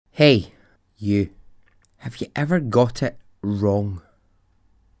Hey, you. Have you ever got it wrong?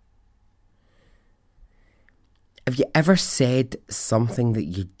 Have you ever said something that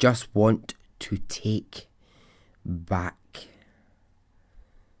you just want to take back?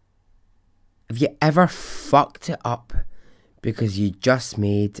 Have you ever fucked it up because you just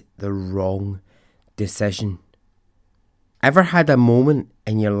made the wrong decision? Ever had a moment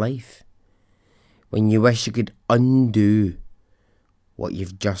in your life when you wish you could undo what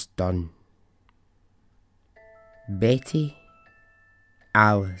you've just done? Betty,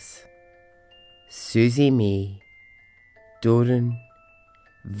 Alice, Susie May, Doran,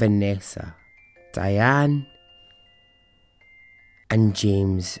 Vanessa, Diane, and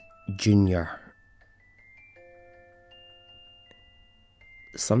James Jr.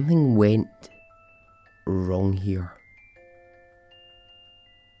 Something went wrong here.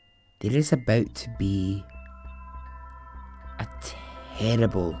 There is about to be a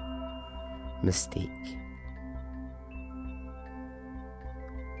terrible mistake.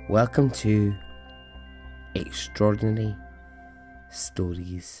 Welcome to Extraordinary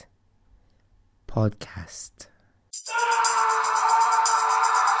Stories Podcast.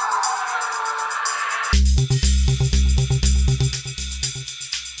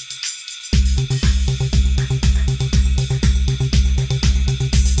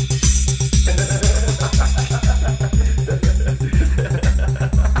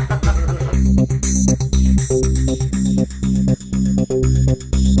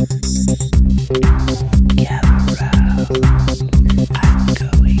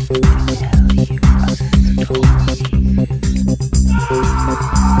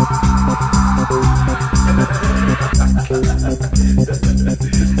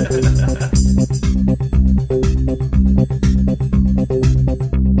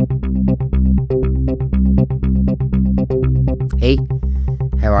 Hey,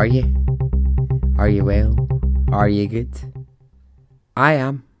 how are you? Are you well? Are you good? I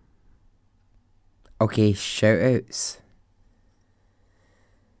am. Okay, shout-outs.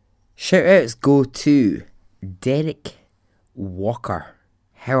 Shout-outs go to Derek Walker.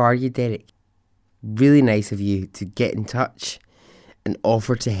 How are you, Derek? Really nice of you to get in touch and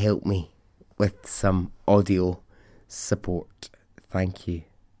offer to help me with some audio support. Thank you.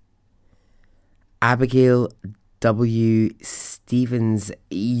 Abigail W. Stevens,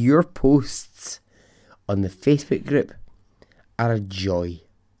 your posts on the Facebook group are a joy.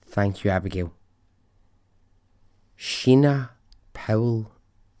 Thank you, Abigail. Sheena Powell.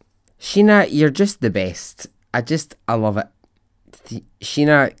 Sheena, you're just the best. I love it.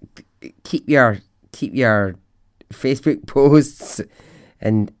 Sheena, keep your Facebook posts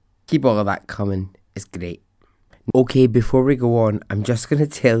and keep all of that coming. It's great. Okay, before we go on, I'm just going to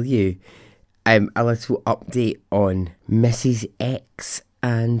tell you a little update on Mrs. X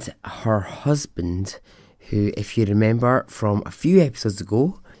and her husband, who, if you remember from a few episodes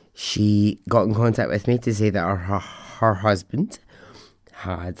ago, she got in contact with me to say that her husband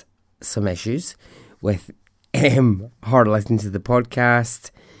had some issues with her listening to the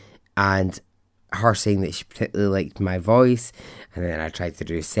podcast and her saying that she particularly liked my voice, and then I tried to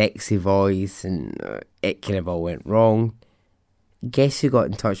do a sexy voice and it kind of all went wrong. Guess who got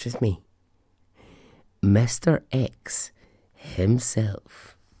in touch with me? Mr. X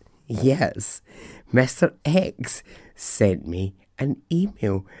himself. Yes, Mr. X sent me an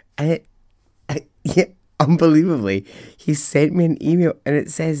email, and unbelievably, he sent me an email and it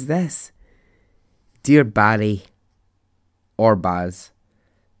says this: Dear Barry or Baz,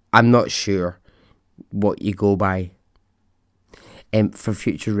 I'm not sure what you go by. For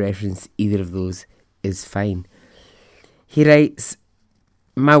future reference, either of those is fine. He writes,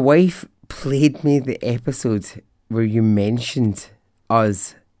 my wife played me the episode where you mentioned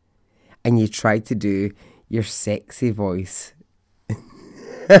us and you tried to do your sexy voice.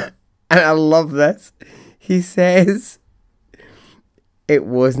 And I love this. He says, it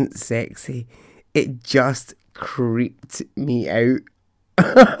wasn't sexy. It just creeped me out.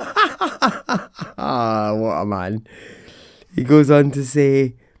 Ah, what a man. He goes on to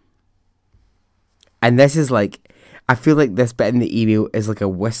say, and this is like, I feel like this bit in the email is like a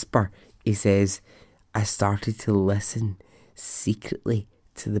whisper. He says, I started to listen secretly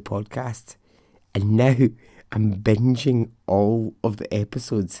to the podcast, and now I'm binging all of the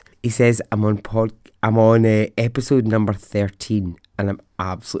episodes. He says, I'm on episode number 13, and I'm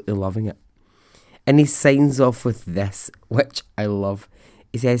absolutely loving it. And he signs off with this, which I love.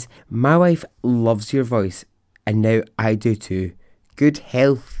 He says, my wife loves your voice, and now I do too. Good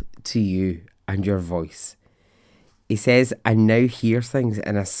health to you and your voice. He says, I now hear things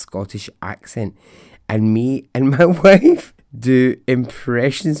in a Scottish accent, and me and my wife do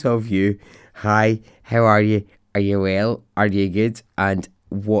impressions of you. Hi, how are you? Are you well? Are you good? And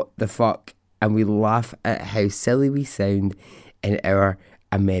what the fuck? And we laugh at how silly we sound in our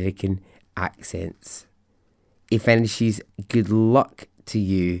American accents. He finishes, good luck to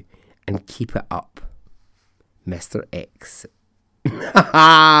you and keep it up, Mr. X.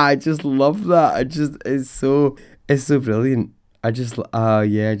 I just love that. It's so brilliant. I just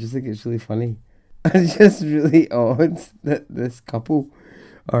think it's really funny. It's just really odd that this couple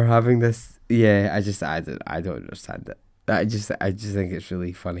are having this. Yeah, I don't understand it. I just think it's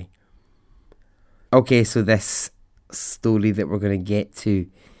really funny. Okay, so this story that we're gonna get to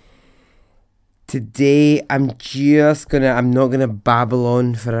today, I'm not gonna babble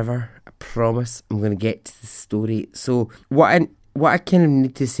on forever. I promise. I'm gonna get to the story. So what I kind of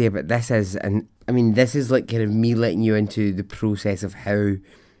need to say about this is, and I mean, this is like kind of me letting you into the process of how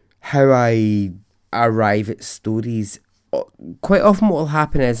I arrive at stories. Quite often what will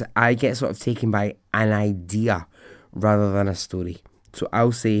happen is I get sort of taken by an idea rather than a story. So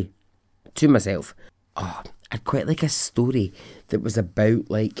I'll say to myself, oh, I'd quite like a story that was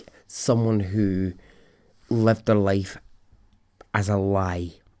about like someone who lived their life as a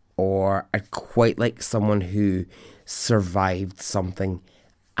lie, or I'd quite like someone who survived something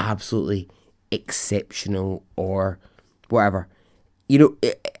absolutely exceptional or whatever. You know,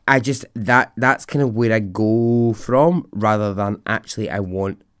 that's kind of where I go from, rather than actually I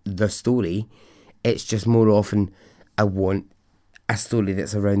want the story. It's just more often I want a story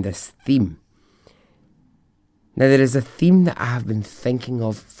that's around this theme. Now, there is a theme that I have been thinking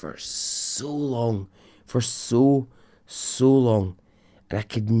of for so long, and I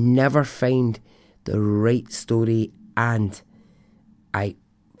could never find the right story, and I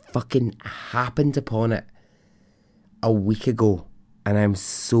fucking happened upon it a week ago, and I'm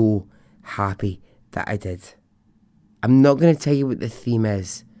so happy that I did. I'm not going to tell you what the theme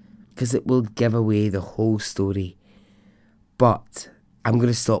is, because it will give away the whole story, but I'm going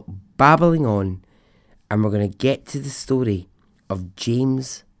to stop babbling on, and we're going to get to the story of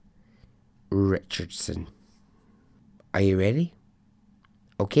James Richardson. Are you ready?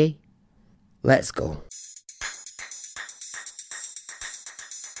 Okay, let's go.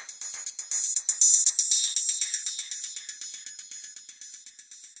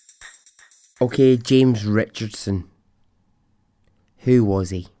 Okay, James Richardson. Who was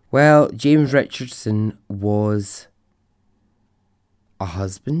he? Well, James Richardson was a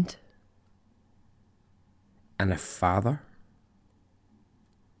husband and a father.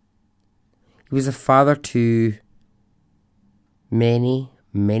 He was a father to many,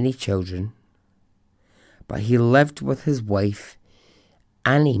 many children, but he lived with his wife,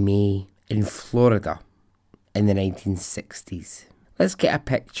 Annie Mae, in Florida in the 1960s. Let's get a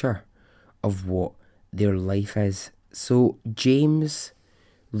picture of what their life is. So James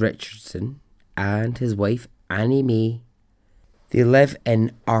Richardson and his wife Annie Mae, they live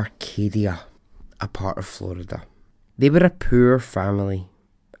in Arcadia, a part of Florida. They were a poor family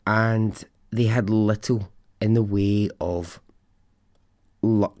and they had little in the way of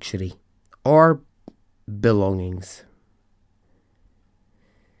luxury or belongings.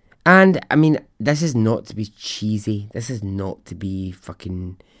 And I mean, this is not to be cheesy. This is not to be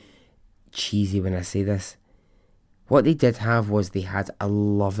fucking cheesy when I say this. What they did have was they had a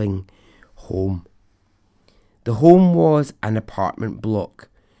loving home. The home was an apartment block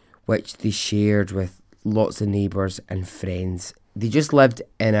which they shared with lots of neighbours and friends. They just lived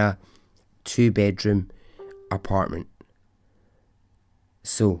in a 2-bedroom apartment.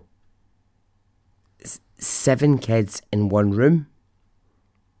 So 7 kids in one room.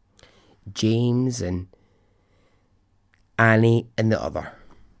 James and Annie in the other.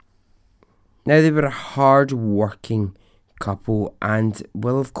 Now, they were a hard-working couple, and,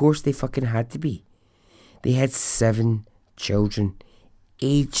 well, of course they fucking had to be. They had 7 children,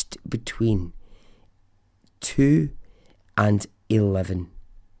 aged between 2 and 11.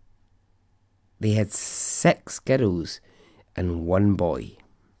 They had 6 girls and 1 boy.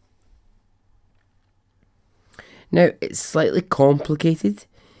 Now, it's slightly complicated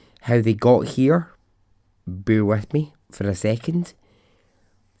how they got here. Bear with me for a second.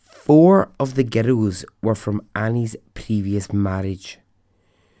 4 of the girls were from Annie's previous marriage.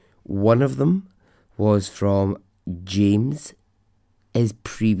 One of them was from James, his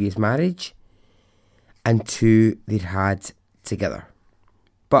previous marriage, and 2 they'd had together.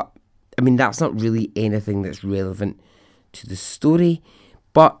 But, I mean, that's not really anything that's relevant to the story,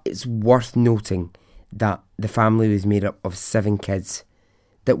 but it's worth noting that the family was made up of 7 kids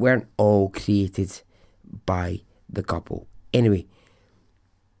that weren't all created by the couple. Anyway,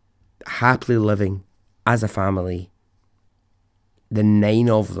 happily living as a family the 9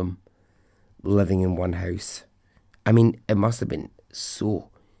 of them living in one house. I mean, it must have been so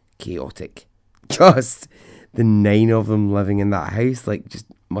chaotic. Just the 9 of them living in that house, like, just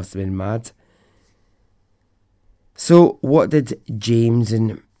must have been mad. So, what did James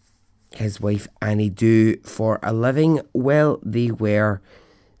and his wife Annie do for a living? Well, they were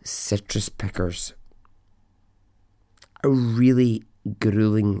citrus pickers. A really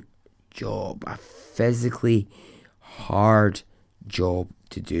grueling job, a physically hard job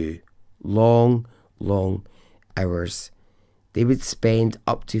to do. Long hours. They would spend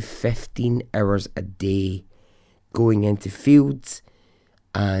up to 15 hours a day going into fields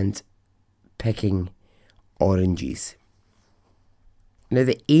and picking oranges. Now,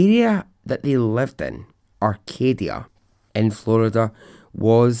 the area that they lived in, Arcadia, in Florida,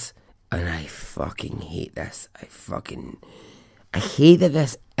 was, and I fucking hate this, I hate that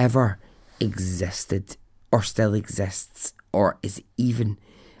this ever existed, or still exists, or is even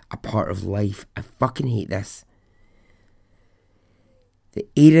a part of life. I fucking hate this. The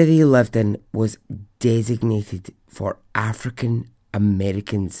area they lived in was designated for African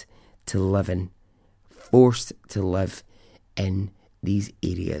Americans to live in, forced to live in these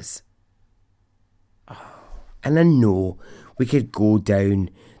areas. And I know we could go down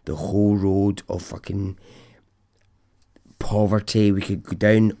the whole road of fucking poverty. We could go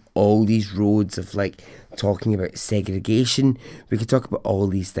down all these roads of like talking about segregation. We could talk about all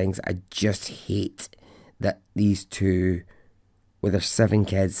these things. I just hate that these two, with their 7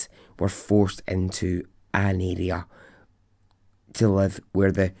 kids, were forced into an area to live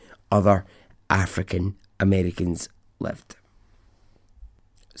where the other African Americans lived.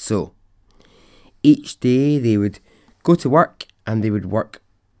 So, each day they would go to work and they would work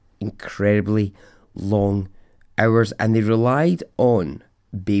incredibly long hours and they relied on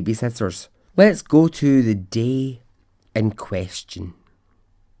babysitters. Let's go to the day in question.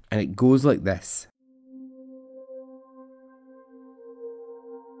 And it goes like this.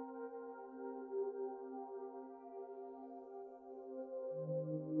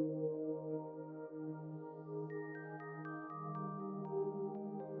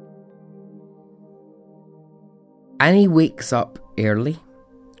 Annie wakes up early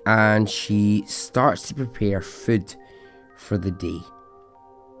and she starts to prepare food for the day.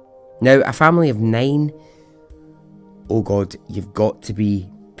 Now, a family of 9, oh God, you've got to be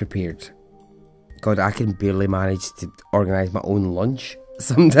prepared. God, I can barely manage to organise my own lunch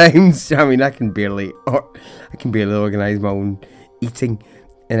sometimes. I mean, I can barely organise my own eating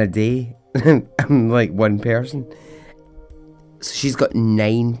in a day. I'm like one person. So she's got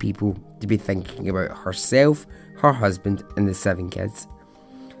 9 people to be thinking about: herself, her husband, and the 7 kids.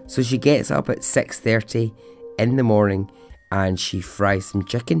 So she gets up at 6:30 in the morning and she fries some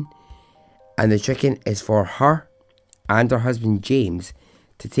chicken. And the chicken is for her and her husband James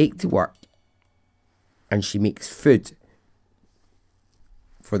to take to work. And she makes food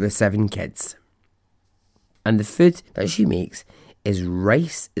for the 7 kids. And the food that she makes is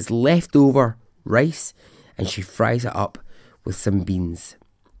rice, it's leftover rice, and she fries it up with some beans.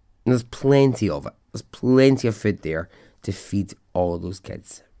 And there's plenty of it. There's plenty of food there to feed all of those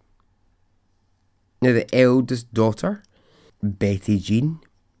kids. Now, the eldest daughter, Betty Jean,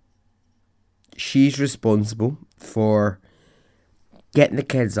 she's responsible for getting the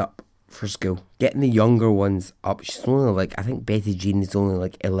kids up for school, getting the younger ones up. She's only like, I think Betty Jean is only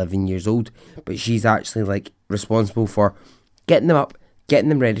like 11 years old, but she's actually like responsible for getting them up, getting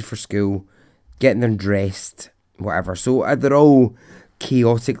them ready for school, getting them dressed, whatever. So they're all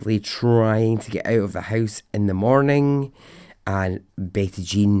chaotically trying to get out of the house in the morning, and Betty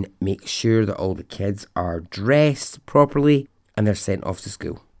Jean makes sure that all the kids are dressed properly and they're sent off to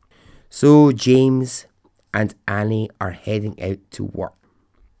school. So James and Annie are heading out to work.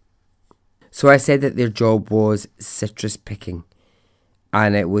 So I said that their job was citrus picking,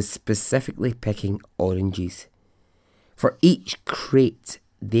 and it was specifically picking oranges. For each crate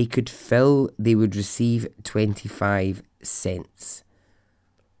they could fill, they would receive 25 cents.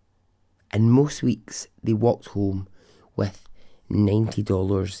 And most weeks they walked home with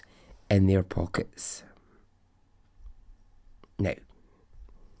 $90 in their pockets. Now,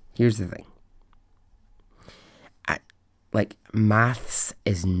 here's the thing. Like, maths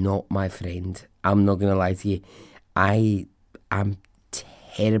is not my friend. I'm not going to lie to you. I'm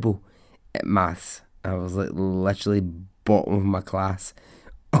terrible at maths. I was like literally bottom of my class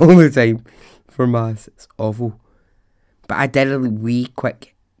all the time for maths. It's awful. But I did a wee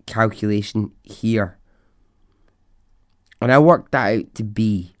quick calculation here. And I worked that out to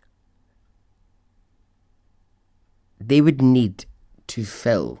be, they would need to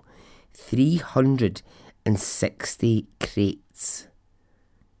fill 360 crates crates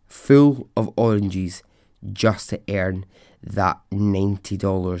full of oranges just to earn that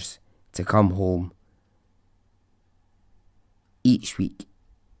 $90 to come home each week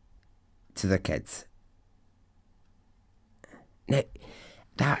to their kids. Now,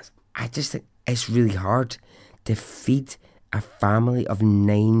 I just think it's really hard to feed a family of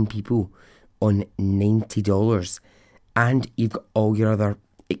 9 people on $90, and you've got all your other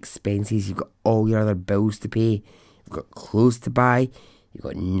expenses, you've got all your other bills to pay, you've got clothes to buy, you've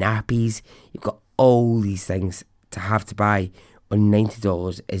got nappies, you've got all these things to have to buy on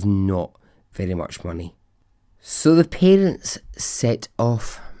 $90 is not very much money. So the parents set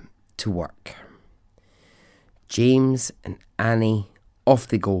off to work. James and Annie, off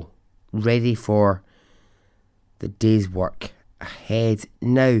they go, ready for the day's work ahead.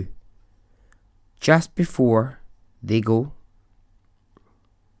 Now, just before they go,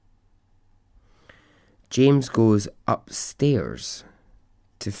 James goes upstairs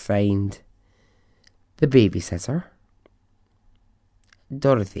to find the babysitter,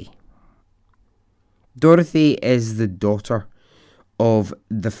 Dorothy. Dorothy is the daughter of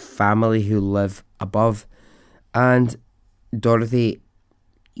the family who live above, and Dorothy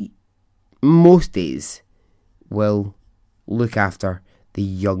most days will look after the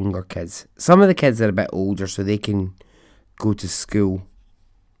younger kids. Some of the kids are a bit older so they can go to school,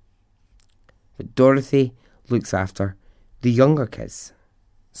 but Dorothy looks after the younger kids.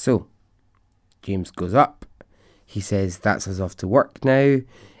 So James goes up. He says that's us off to work now.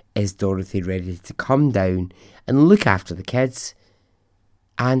 Is Dorothy ready to come down and look after the kids?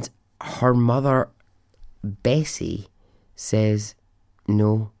 And her mother, Bessie, says,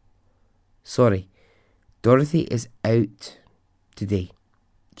 no, sorry, Dorothy is out today.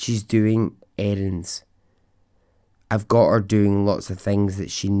 She's doing errands. I've got her doing lots of things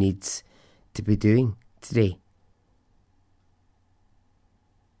that she needs to be doing today.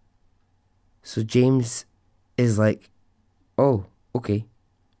 So James is like, oh, okay.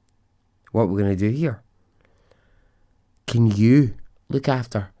 What we're going to do here? Can you look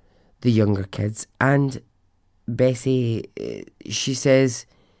after the younger kids? And Bessie, she says,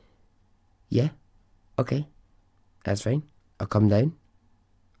 yeah, okay, that's fine. I'll come down.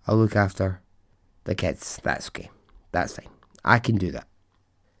 I'll look after the kids. That's okay. That's fine. I can do that.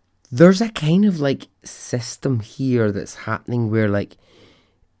 There's a kind of like system here that's happening where like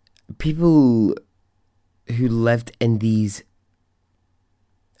people who lived in these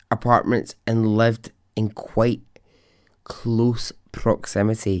apartments and lived in quite close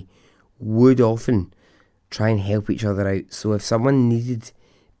proximity would often try and help each other out. So if someone needed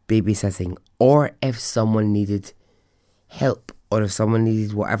babysitting, or if someone needed help, or if someone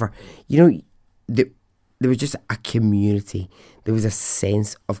needed whatever, there was just a community. There was a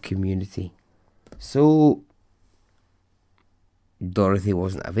sense of community. So Dorothy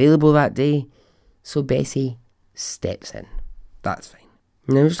wasn't available that day, so Bessie steps in. That's fine.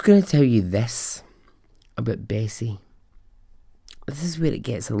 Now I'm just going to tell you this about Bessie. This is where it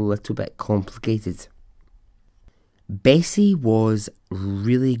gets a little bit complicated. Bessie was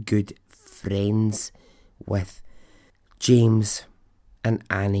really good friends with James and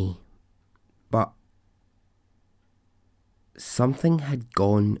Annie, but something had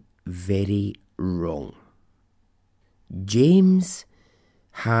gone very wrong. James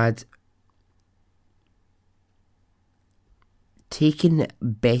had taken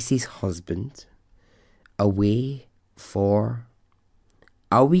Bessie's husband away for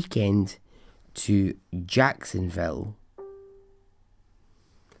a weekend to Jacksonville.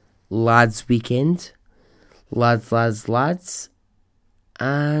 Lads' weekend. Lads.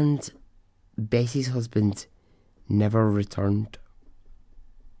 And Bessie's husband never returned.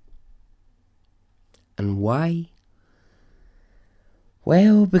 And why?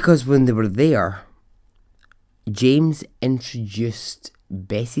 Well, because when they were there, James introduced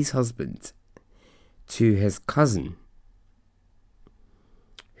Bessie's husband to his cousin,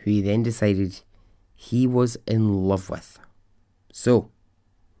 who he then decided he was in love with. So,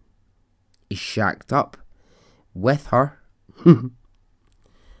 he shacked up with her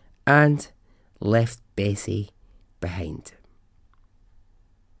and left Bessie behind.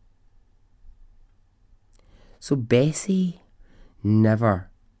 So Bessie never,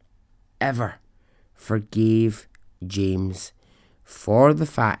 ever forgave James for the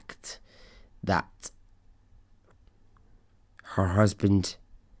fact that her husband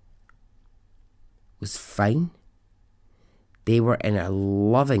was fine. They were in a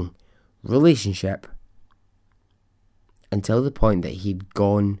loving relationship until the point that he'd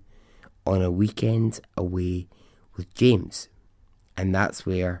gone on a weekend away with James. And that's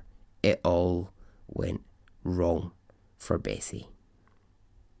where it all went wrong for Bessie.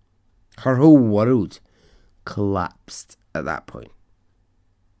 Her whole world collapsed at that point.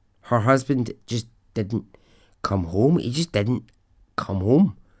 Her husband just didn't come home. He just didn't come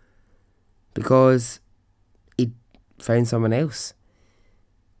home because he'd found someone else.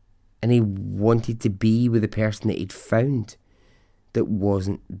 And he wanted to be with the person that he'd found that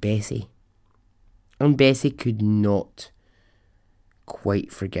wasn't Bessie. And Bessie could not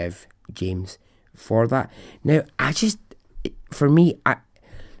quite forgive James for that. Now, for me, I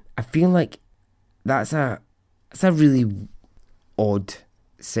feel like that's a really odd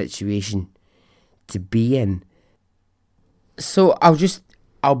situation to be in. So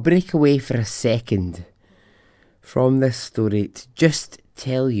I'll break away for a second from this story to just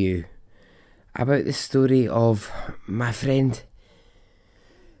tell you about the story of my friend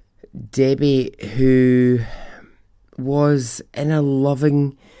Debbie, who was in a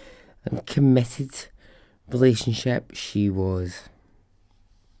loving and committed relationship. She was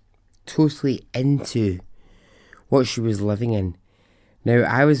totally into what she was living in. Now,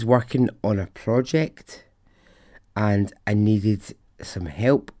 I was working on a project and I needed some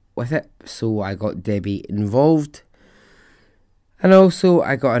help with it, so I got Debbie involved. And also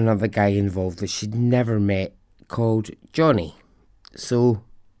I got another guy involved that she'd never met called Johnny. So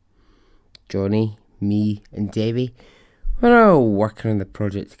Johnny, me and Debbie, we're all working on the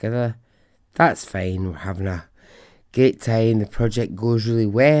project together. That's fine, we're having a great time. The project goes really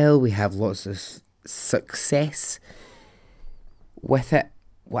well. We have lots of success with it.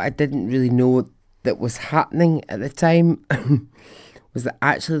 What I didn't really know that was happening at the time was that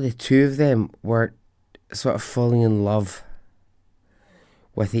actually the two of them were sort of falling in love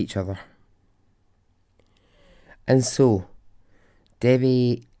with each other. And so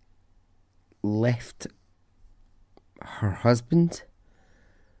Debbie left her husband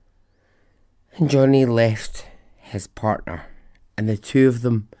and Johnny left his partner, and the two of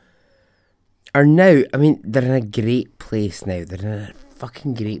them are now, they're in a great place now. They're in a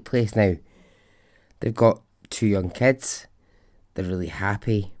fucking great place now. They've got 2 young kids. They're really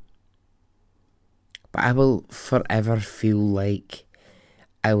happy. But I will forever feel like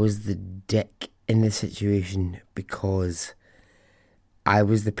I was the dick in the situation because I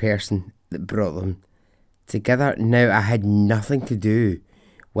was the person that brought them together. Now, I had nothing to do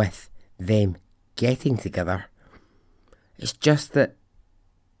with them getting together. It's just that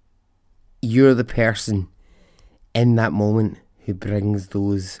you're the person in that moment who brings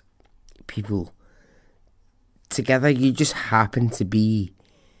those people together. You just happen to be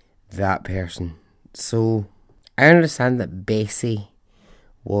that person. So I understand that Bessie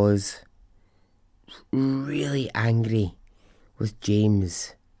was really angry with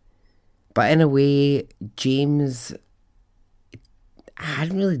James, but in a way James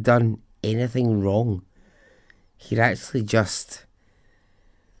hadn't really done anything wrong. He'd actually just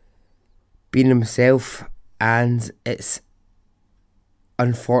been himself, and it's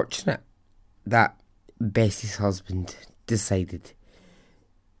unfortunate that Bessie's husband decided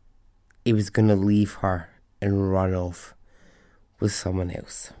he was going to leave her and run off with someone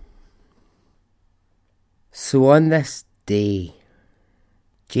else. So on this day,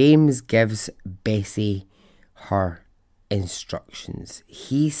 James gives Bessie her instructions.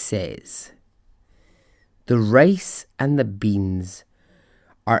 He says, the rice and the beans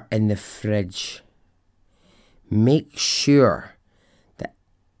are in the fridge. Make sure that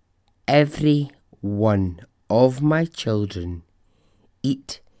every one of my children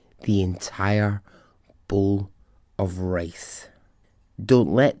eat the entire bowl of rice.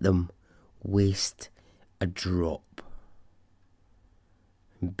 Don't let them waste a drop.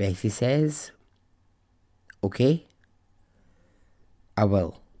 Bessie says, okay, I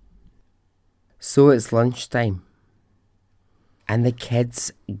will. So it's lunchtime, and the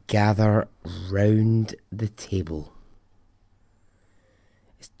kids gather round the table.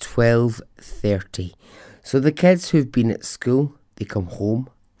 It's 12:30. So the kids who've been at school, they come home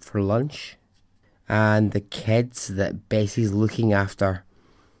for lunch, and the kids that Bessie's looking after,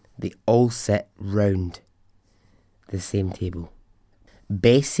 they all sit round the same table.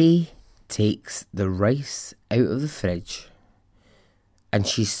 Bessie takes the rice out of the fridge and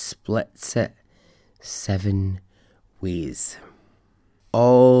she splits it 7 ways.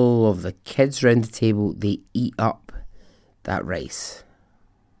 All of the kids round the table, they eat up that rice.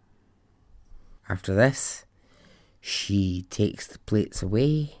 After this, she takes the plates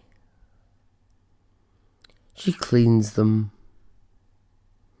away. She cleans them,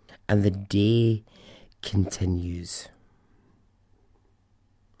 and the day continues.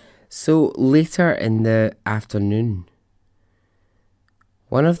 So later in the afternoon,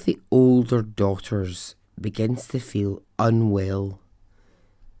 one of the older daughters begins to feel unwell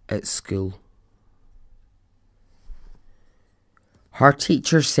at school. Her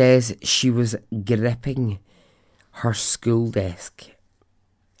teacher says she was gripping her school desk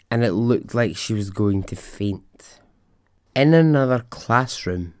and it looked like she was going to faint. In another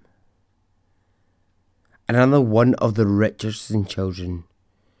classroom, another one of the Richardson children,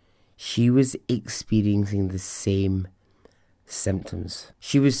 she was experiencing the same symptoms.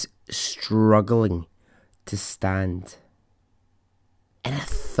 She was struggling to stand. In a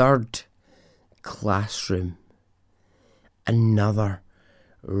third classroom, another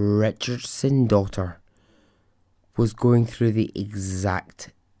Richardson daughter was going through the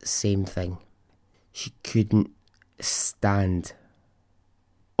exact same thing. She couldn't stand.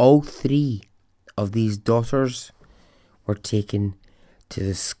 All three of these daughters were taken to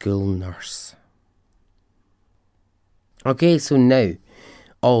the school nurse. Okay, so now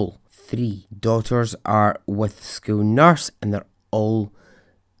all three daughters are with the school nurse and they're all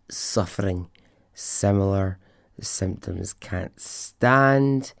suffering similar symptoms. Can't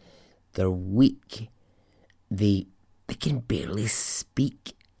stand, they're weak, they can barely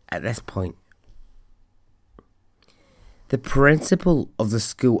speak at this point. The principal of the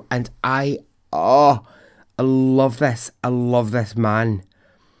school, and I love this man.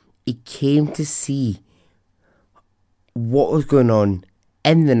 He came to see what was going on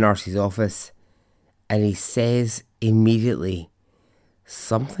in the nurse's office, and he says immediately,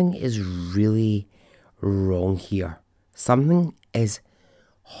 something is really wrong here. Something is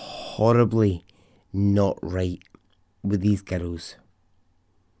horribly not right with these girls.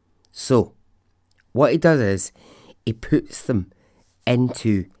 So, what he does is, he puts them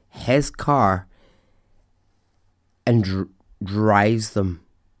into his car and drives them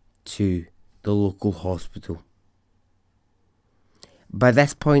to the local hospital. By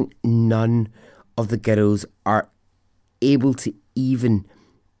this point, none of the girls are able to even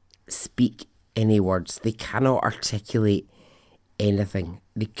speak any words. They cannot articulate anything.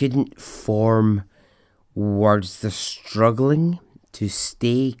 They couldn't form words. They're struggling to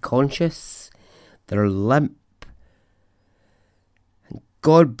stay conscious. They're limp.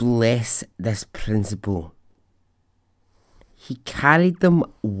 God bless this principal. He carried them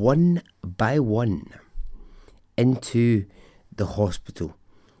one by one into the hospital.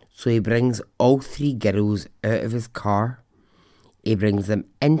 So he brings all three girls out of his car. He brings them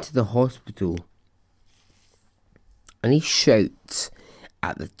into the hospital. And he shouts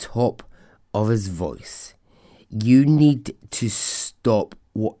at the top of his voice, you need to stop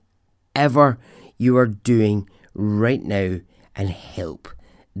whatever you are doing right now and help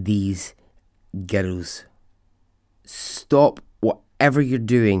these girls. Stop whatever you're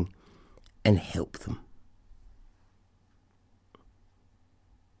doing and help them.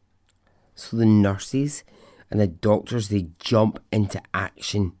 So the nurses and the doctors, they jump into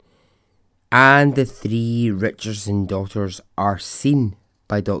action, and the three Richardson daughters are seen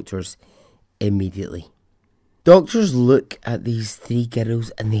by doctors immediately. Doctors look at these three girls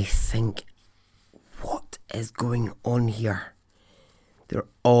and they think, what is going on here? They're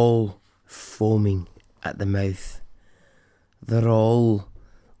all foaming at the mouth. They're all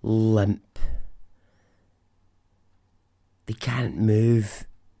limp. They can't move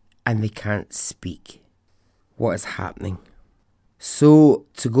and they can't speak. What is happening? So,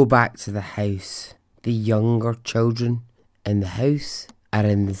 to go back to the house, the younger children in the house are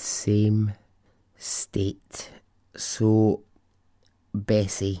in the same state. So,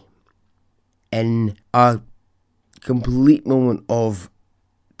 Bessie, in a complete moment of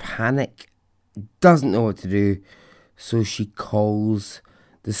panic, doesn't know what to do, so she calls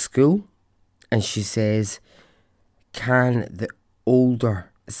the school and she says, can the older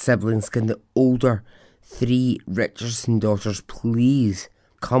three Richardson daughters please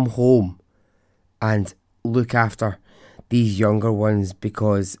come home and look after these younger ones,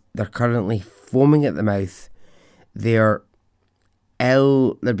 because they're currently foaming at the mouth, they're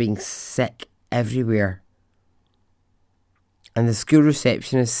ill, they're being sick everywhere. And the school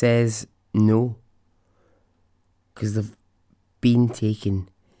receptionist says no, because they've been taken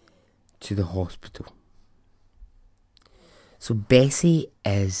to the hospital. So Bessie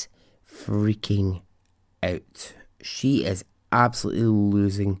is freaking out. She is absolutely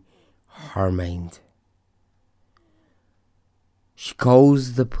losing her mind. She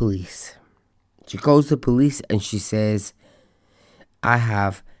calls the police. And she says, I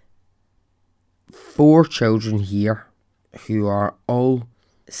have 4 children here who are all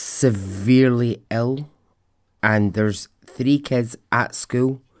severely ill, and there's 3 kids at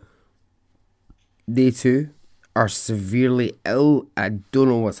school. They too are severely ill. I don't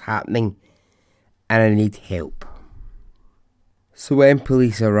know what's happening and I need help. So when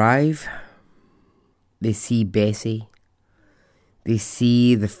police arrive, they see Bessie. They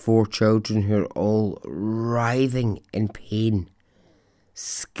see the 4 children who are all writhing in pain,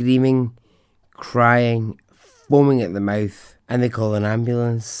 screaming, crying, foaming at the mouth, and they call an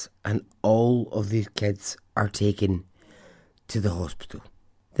ambulance, and all of these kids are taken to the hospital.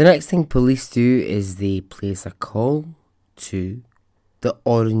 The next thing police do is they place a call to the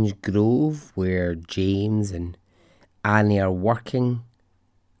Orange Grove where James and Annie are working,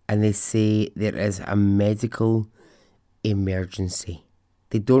 and they say there is a medical emergency.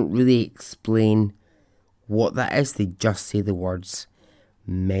 They don't really explain what that is, they just say the words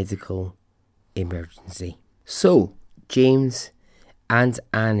medical emergency. So James and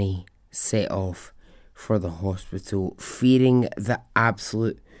Annie set off for the hospital, fearing the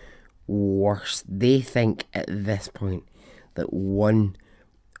absolute worst. They think at this point that one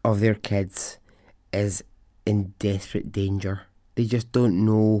of their kids is in desperate danger. They just don't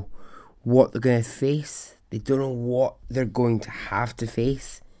know what they're going to face. They don't know what they're going to have to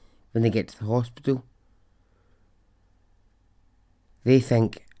face when they get to the hospital. They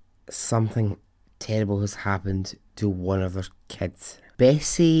think something terrible has happened to one of their kids.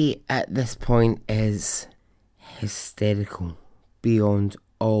 Bessie at this point is hysterical beyond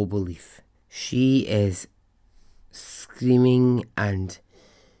all belief. She is screaming and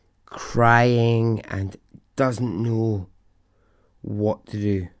crying and doesn't know what to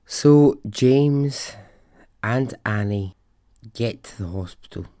do. So James and Annie get to the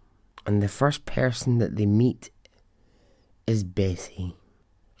hospital, and the first person that they meet is Bessie.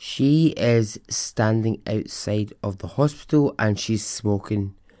 She is standing outside of the hospital and she's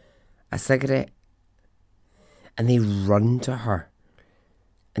smoking a cigarette, and they run to her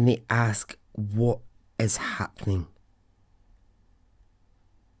and they ask what is happening,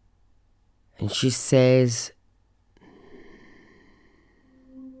 and she says,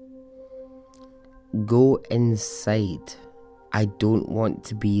 "Go inside. I don't want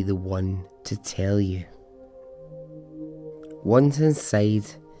to be the one to tell you." Once inside,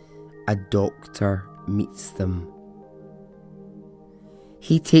 a doctor meets them.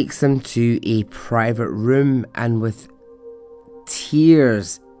 He takes them to a private room, and with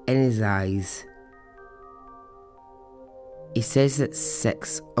tears in his eyes, he says that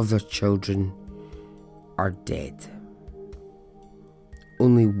 6 of their children are dead.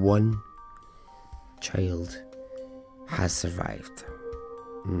 Only 1 child has survived.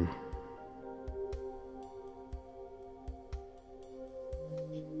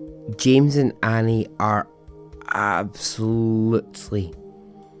 James and Annie are absolutely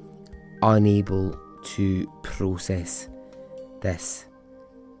unable to process this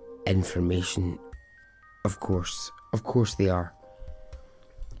information. Of course they are.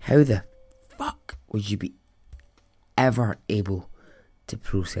 How the fuck would you be ever able to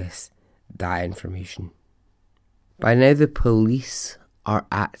process that information? By now the police are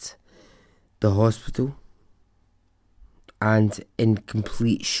at the hospital and in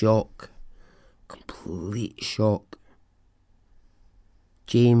complete shock.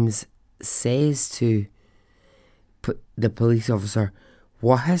 James says to the police officer,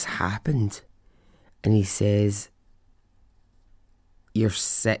 "What has happened?" And he says, "Your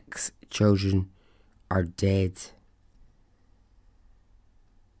 6 children are dead."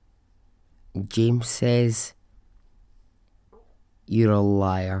 James says, "You're a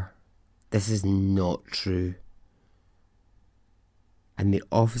liar. This is not true." And the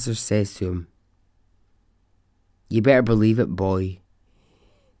officer says to him, "You better believe it, boy.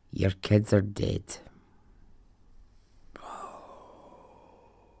 Your kids are dead."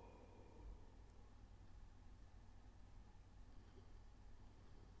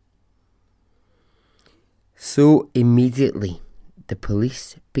 So immediately, the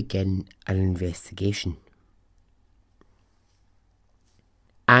police begin an investigation.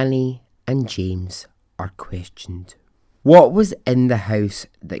 Annie and James are questioned. What was in the house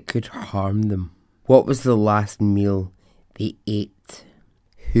that could harm them? What was the last meal they ate?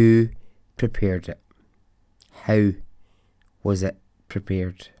 Who prepared it? How was it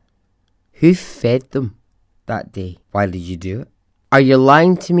prepared? Who fed them that day? Why did you do it? Are you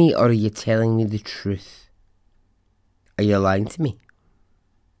lying to me, or are you telling me the truth? Are you lying to me?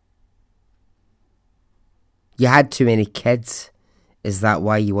 You had too many kids. Is that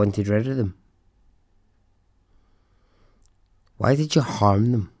why you wanted rid of them? Why did you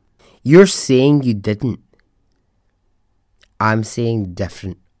harm them? You're saying you didn't. I'm saying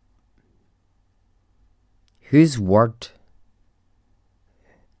different. Whose word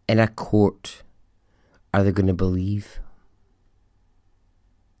in a court are they going to believe?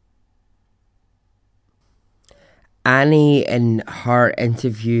 Annie, in her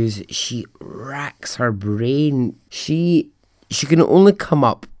interviews, she racks her brain. She can only come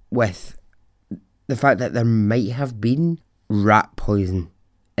up with the fact that there might have been rat poison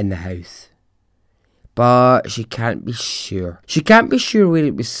in the house. But she can't be sure. She can't be sure where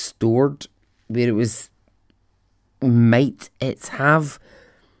it was stored, where it was. Might it have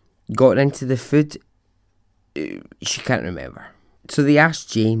gotten into the food? She can't remember. So they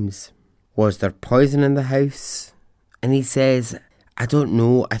asked James, was there poison in the house? And he says, I don't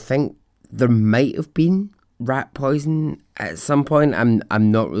know. I think there might have been rat poison at some point.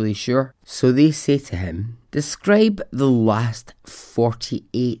 I'm not really sure. So they say to him, describe the last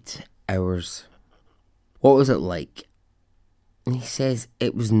 48 hours. What was it like? And he says,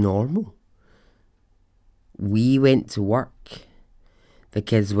 it was normal. We went to work. The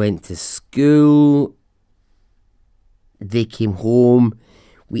kids went to school. They came home.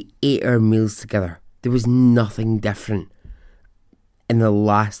 We ate our meals together. There was nothing different in the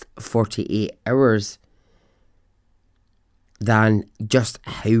last 48 hours than just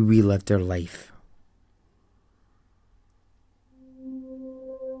how we lived our life.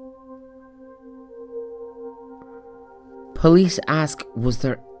 Police ask, was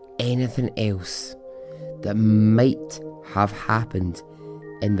there anything else that might have happened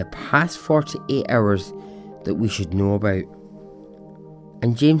in the past 48 hours that we should know about?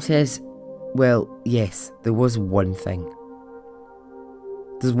 And James says, well, yes, there was one thing.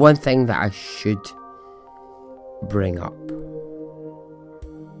 There's one thing that I should bring up.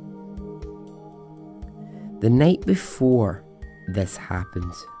 The night before this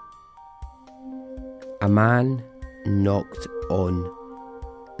happened, a man knocked on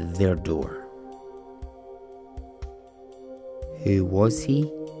their door. Who was he?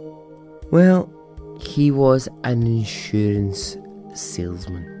 Well, he was an insurance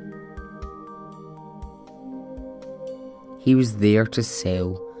salesman. He was there to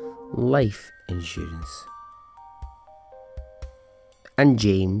sell life insurance. And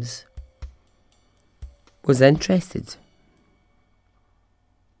James was interested.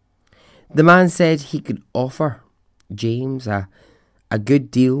 The man said he could offer James a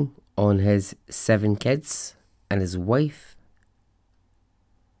good deal on his 7 kids and his wife.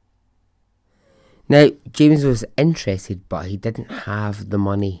 Now, James was interested, but he didn't have the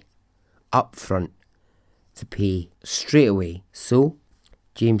money up front to pay straight away. So,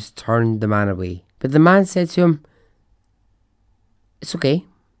 James turned the man away. But the man said to him, it's okay.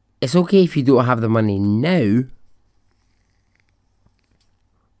 It's okay if you don't have the money now.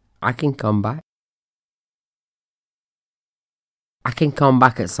 I can come back. I can come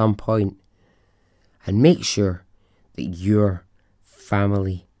back at some point and make sure that your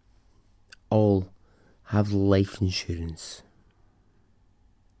family all have life insurance.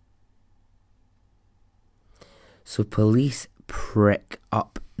 So police prick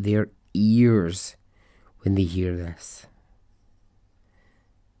up their ears when they hear this.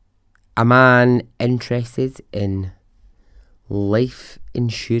 A man interested in life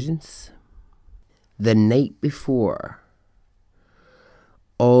insurance. The night before,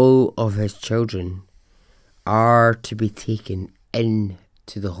 all of his children are to be taken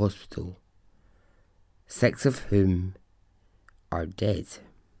into the hospital, 6 of whom are dead.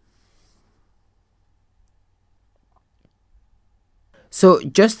 So,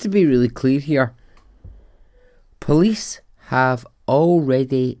 just to be really clear here, police have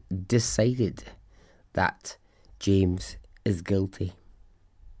already decided that James is guilty.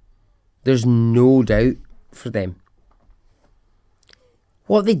 There's no doubt for them.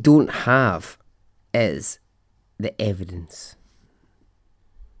 What they don't have is the evidence.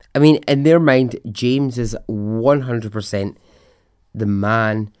 I mean, in their mind, James is 100% the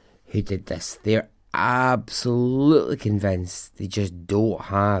man who did this. They're absolutely convinced. They just don't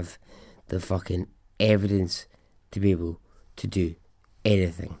have the fucking evidence to be able to do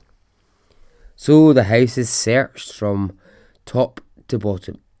anything. So the house is searched from top to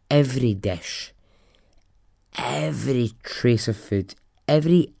bottom. Every dish, every trace of food,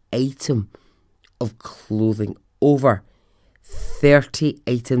 every item of clothing. Over 30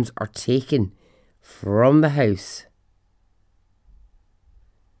 items are taken from the house.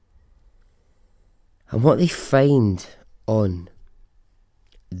 And what they find on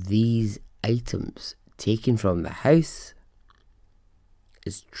these items taken from the house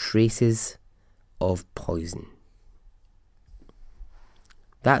is traces of poison.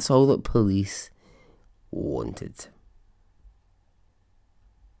 That's all that police wanted.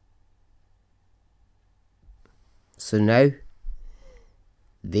 So now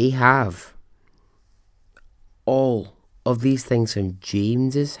they have all of these things from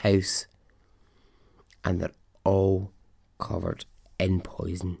James's house, and they're all covered in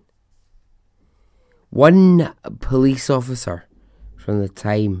poison. One police officer from the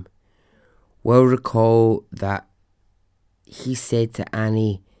time will recall that he said to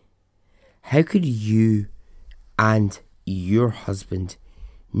Annie, "How could you and your husband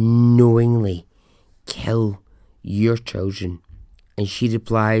knowingly kill your children?" And she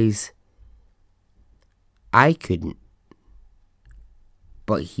replies, "I couldn't,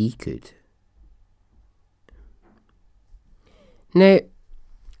 but he could." Now,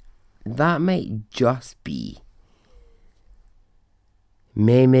 that might just be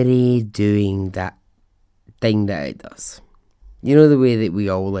memory doing that thing that it does. You know, the way that we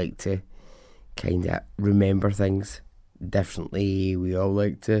all like to kind of remember things differently. We all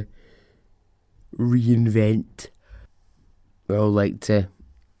like to reinvent. We all like to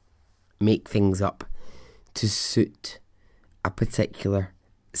make things up to suit a particular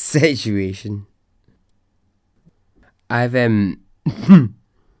situation. I've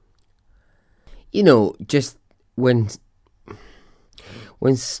you know, just when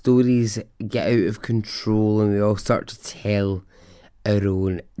stories get out of control and we all start to tell our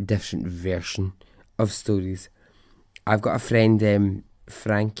own different version of stories. I've got a friend,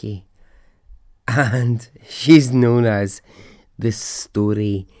 Frankie, and she's known as the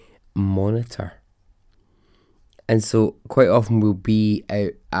story monitor. And so quite often we'll be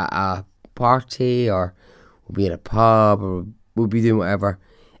out at a party, or we'll be in a pub, or we'll be doing whatever,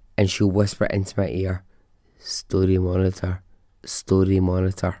 and she'll whisper into my ear, "Story monitor, story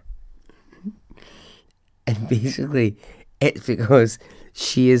monitor." And basically it's because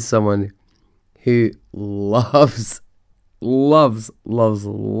she is someone who loves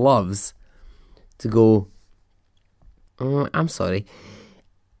to go, "I'm sorry,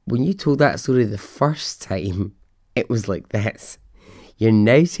 when you told that story the first time, it was like this. You're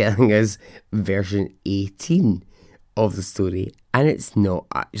now telling us version 18 of the story, and it's not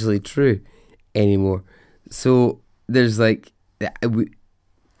actually true anymore." So there's like,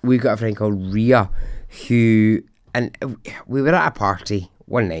 we've got a friend called Ria who, and we were at a party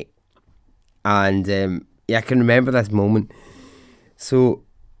one night, and yeah, I can remember this moment. So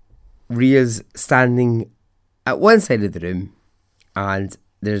Ria's standing at one side of the room, and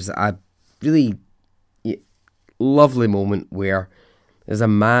there's a really lovely moment where there's a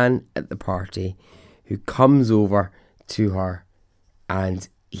man at the party who comes over to her, and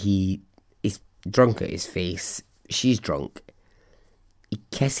he's drunk at his face. She's drunk. He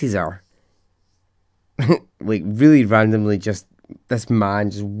kisses her. Like, really randomly, just this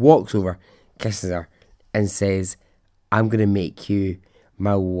man just walks over, kisses her, and says, "I'm going to make you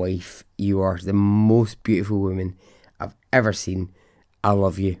my wife. You are the most beautiful woman I've ever seen. I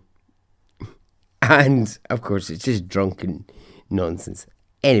love you." And, of course, it's just drunken nonsense.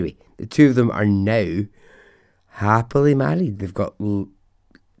 Anyway, the two of them are now happily married. They've got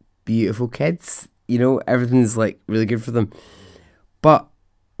beautiful kids. You know, everything's, like, really good for them. But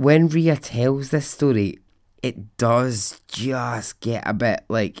when Ria tells this story, it does just get a bit,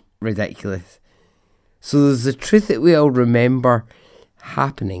 like, ridiculous. So there's the truth that we all remember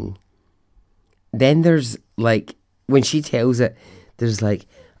happening. Then there's, like, when she tells it, there's, like,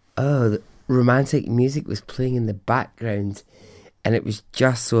 oh, the romantic music was playing in the background, and it was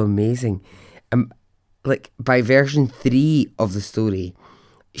just so amazing. Like, by version 3 of the story,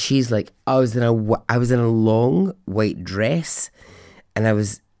 she's like, I was in a long white dress, and I'm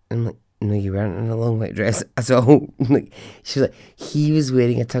like, no, you weren't in a long white dress at all. Like, she's like, he was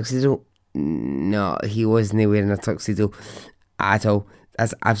wearing a tuxedo. No, he wasn't wearing a tuxedo at all.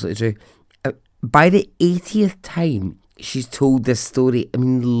 That's absolutely true. By the 80th time she's told this story, I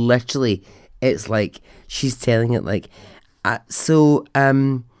mean, literally, it's like she's telling it like, I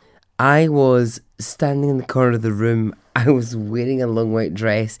was standing in the corner of the room. I was wearing a long white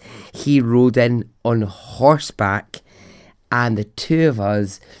dress. He rode in on horseback, and the two of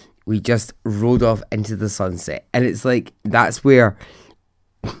us, we just rode off into the sunset. And it's like, that's where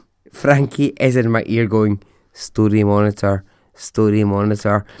Frankie is in my ear going, story monitor,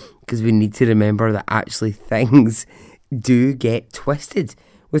 because we need to remember that actually things do get twisted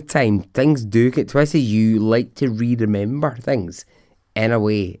with time. Things do get twisted. You like to re-remember things in a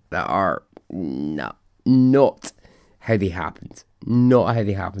way that are not how they happened. Not how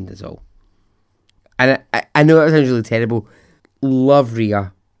they happened at all. And I know that sounds really terrible. Love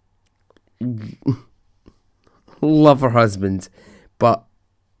Ria. Love her husband. But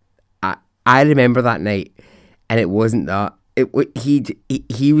I remember that night, and it wasn't that.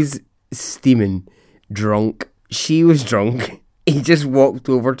 He was steaming, drunk. She was drunk. He just walked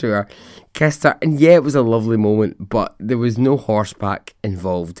over to her, kissed her, and yeah, it was a lovely moment, but there was no horseback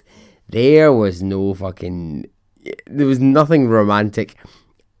involved. There was no fucking There was nothing romantic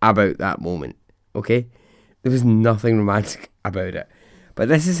about that moment, okay? There was nothing romantic about it. But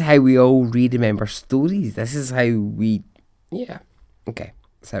this is how we all remember stories. This is how we... Yeah, okay,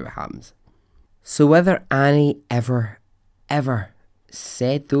 that's how it happens. So whether Annie ever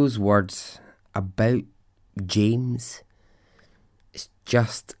said those words about James, it's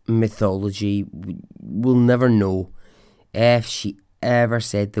just mythology. We'll never know if she ever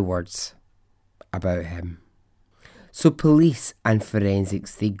said the words about him. So police and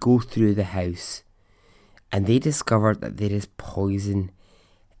forensics, they go through the house and they discover that there is poison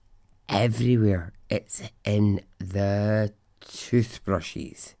everywhere. It's in the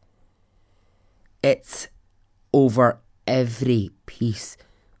toothbrushes. It's over every piece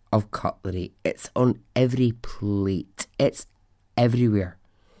of cutlery. It's on every plate. It's everywhere.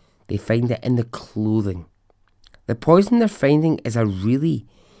 They find it in the clothing. The poison they're finding is a really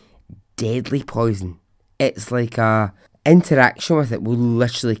deadly poison. It's like a interaction with it will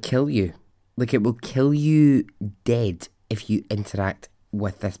literally kill you. Like it will kill you dead if you interact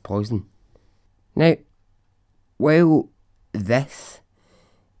with this poison. Now, while this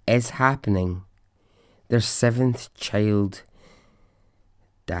is happening, their 7th child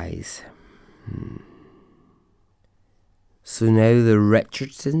dies. So now the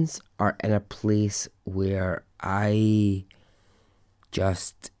Richardsons are in a place where I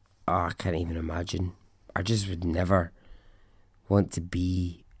can't even imagine. I just would never want to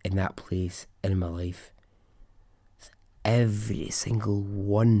be in that place in my life. Every single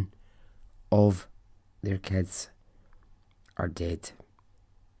one of their kids are dead.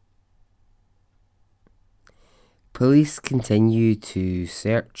 Police continue to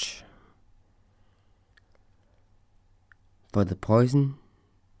search for the poison.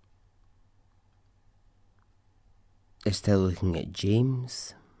 They're still looking at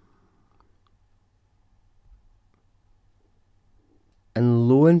James. And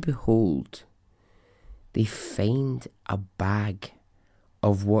lo and behold, they find a bag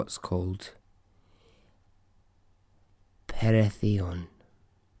of what's called Pyrithion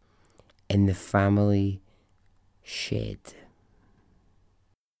in the family shed.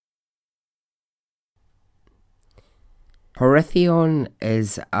 Pyrithion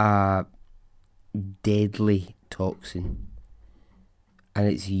is a deadly toxin and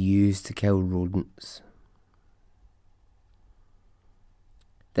it's used to kill rodents.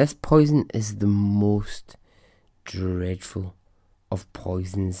 This poison is the most dreadful of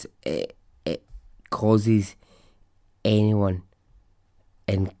poisons. It causes anyone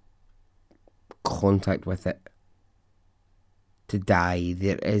in contact with it to die.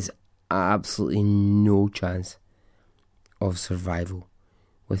 There is absolutely no chance of survival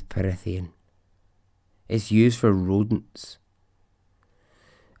with Pyrithion. It's used for rodents.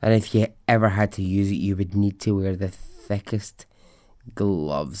 And if you ever had to use it, you would need to wear the thickest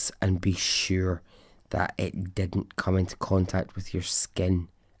gloves and be sure that it didn't come into contact with your skin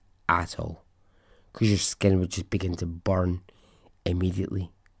at all, because your skin would just begin to burn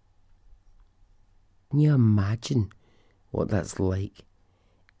immediately. Can you imagine what that's like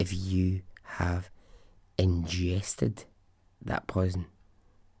if you have ingested that poison?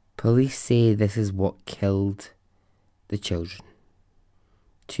 Police say this is what killed the children.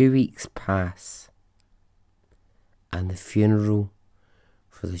 2 weeks pass and the funeral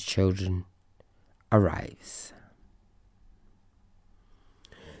for the children arrives.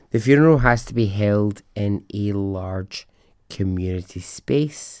 The funeral has to be held in a large community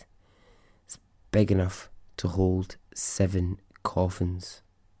space. It's big enough to hold 7 coffins.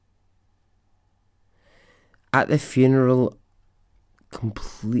 At the funeral,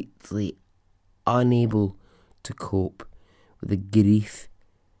 completely unable to cope with the grief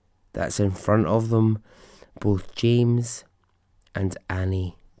that's in front of them, both James and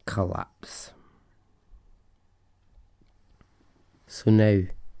Annie collapse. So now,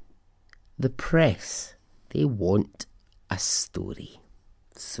 the press, they want a story.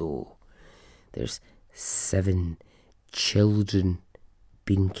 So, there's 7 children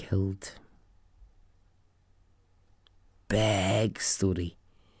being killed. Big story.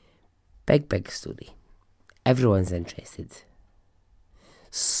 Big story. Everyone's interested.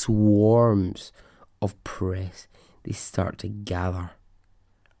 Swarms of press, they start to gather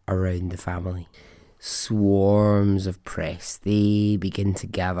around the family. Swarms of press, they begin to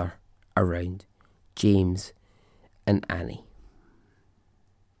gather around James and Annie.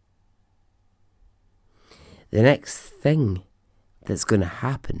 The next thing that's going to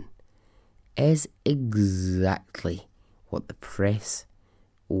happen is exactly what the press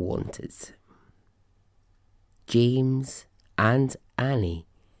wanted. James and Annie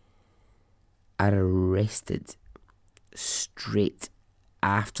are arrested straight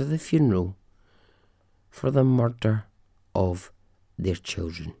after the funeral for the murder of their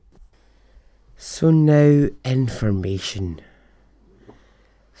children. So now information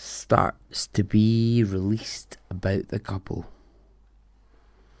starts to be released about the couple.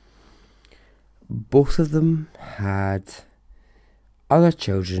 Both of them had other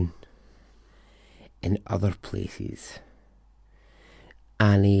children in other places.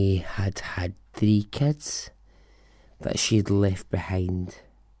 Annie had 3 kids that she'd left behind.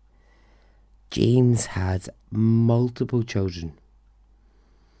 James had multiple children.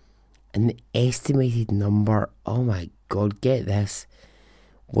 And the estimated number, oh my God, get this,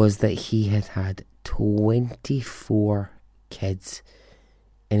 was that he had 24 kids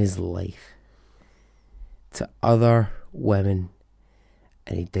in his life to other women,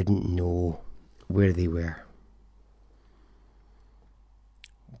 and he didn't know where they were.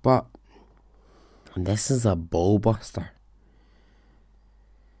 But this is a ball buster.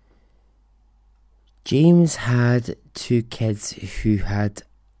 James had 2 kids who had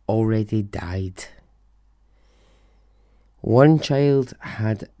already died. One child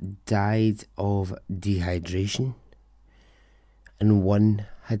had died of dehydration, and one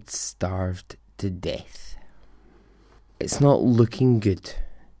had starved to death. It's not looking good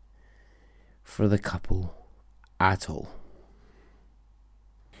for the couple at all.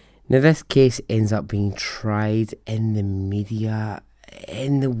 Now, this case ends up being tried in the media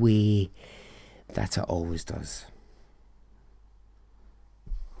in the way that it always does.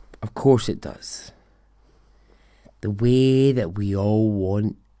 Of course it does. The way that we all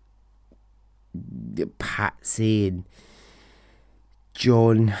want Patsy and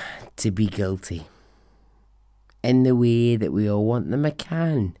John to be guilty. In the way that we all want the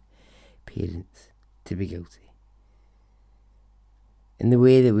McCann parents to be guilty. In the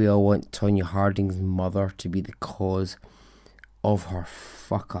way that we all want Tonya Harding's mother to be the cause of her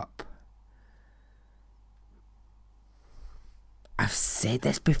fuck up. I've said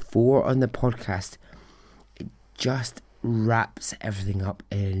this before on the podcast. It just wraps everything up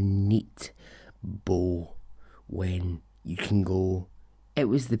in a neat bow when you can go, it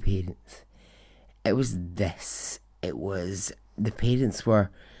was the parents. It was this. It was the parents were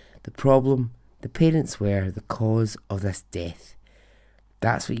the problem. The parents were the cause of this death.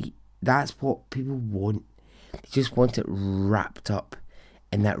 That's what people want. They just want it wrapped up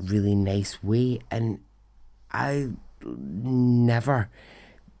in that really nice way. And I'll never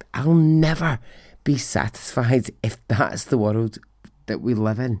be satisfied if that's the world that we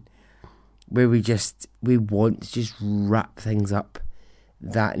live in, where we want to just wrap things up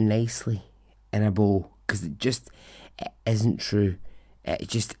that nicely in a bow, because it isn't true. It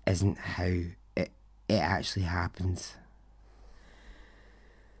just isn't how it actually happens.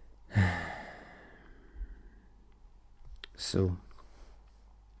 So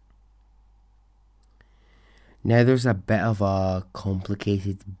now there's a bit of a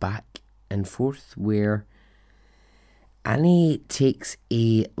complicated back and forth where Annie takes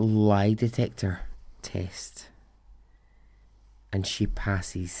a lie detector test and she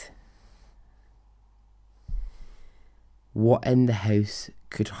passes. What in the house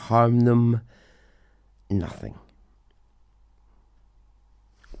could harm them? Nothing.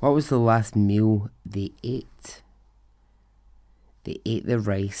 What was the last meal they ate? They ate the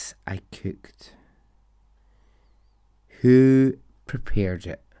rice I cooked. Who prepared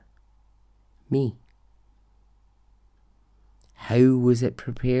it? Me. How was it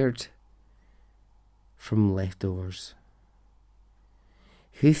prepared? From leftovers.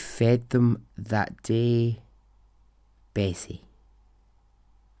 Who fed them that day? Bessie.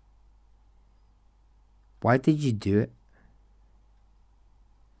 Why did you do it?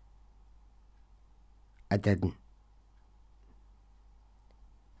 I didn't.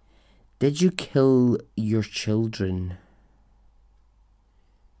 Did you kill your children?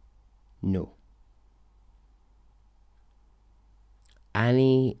 No.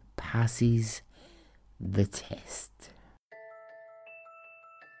 Annie passes the test.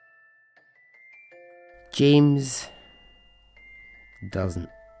 James doesn't.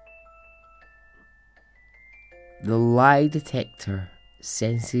 The lie detector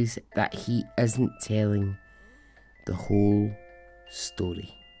senses that he isn't telling the whole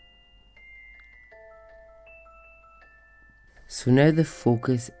story. So now the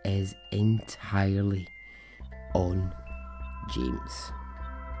focus is entirely on James.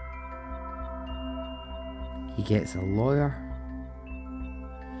 He gets a lawyer,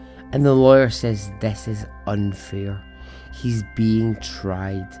 and the lawyer says this is unfair. He's being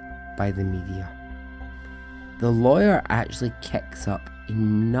tried by the media. The lawyer actually kicks up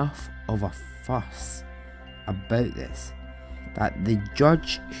enough of a fuss about this that the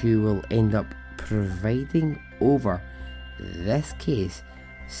judge who will end up presiding over this case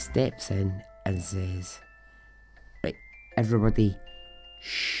steps in and says, right, everybody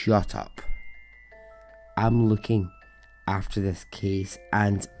shut up. I'm looking after this case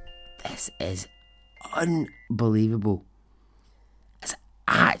and this is unbelievable. It's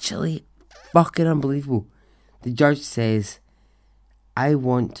actually fucking unbelievable. The judge says, I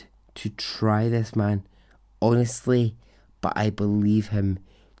want to try this man honestly, but I believe him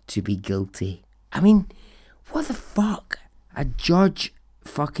to be guilty. I mean, what the fuck? A judge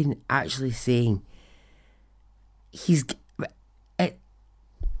fucking actually saying he's...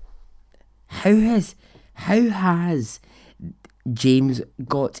 How has James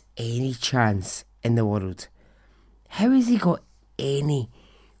got any chance in the world? How has he got any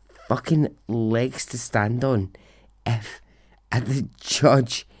fucking legs to stand on if the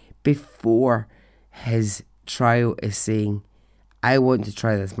judge before his trial is saying, I want to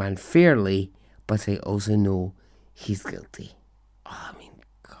try this man fairly, but I also know he's guilty? Oh, I mean,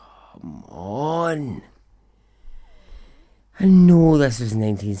 come on. I know this was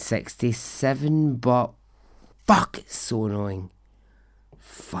 1967, but fuck, it's so annoying.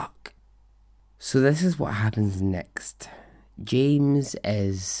 Fuck. So this is what happens next. James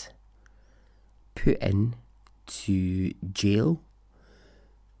is put in to jail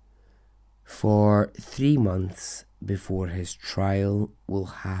for 3 months before his trial will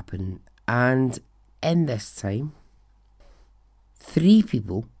happen, and in this time 3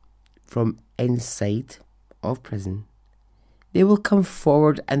 people from inside of prison, they will come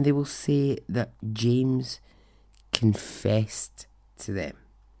forward and they will say that James confessed to them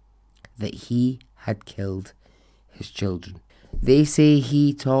that he had killed his children. They say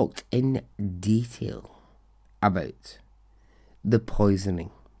he talked in detail about the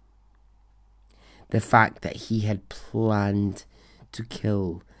poisoning, the fact that he had planned to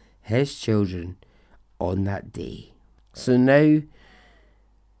kill his children on that day. So now,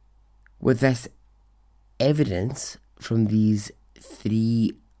 with this evidence from these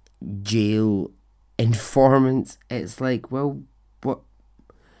 3 jail informants, it's like, well,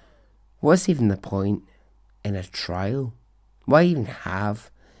 what's even the point in a trial? Why even have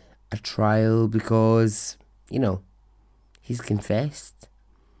a trial? Because, you know, he's confessed.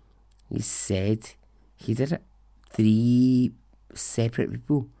 He said he did it. 3 separate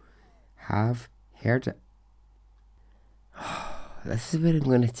people have heard it. This is where I'm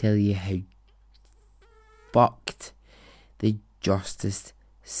going to tell you how fucked the justice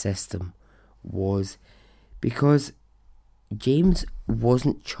system was, because James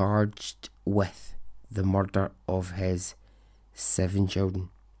wasn't charged with the murder of his 7 children.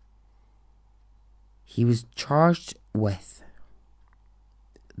 He was charged with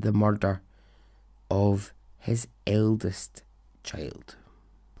the murder of his eldest child.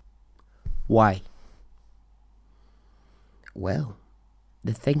 Why? Well,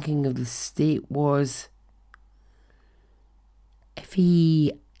 the thinking of the state was, if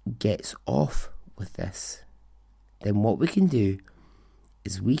he gets off with this, then what we can do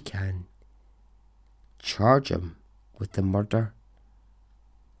is we can charge him with the murder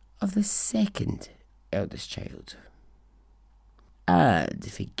of the 2nd eldest child. And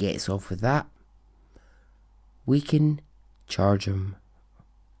if he gets off with that, we can charge him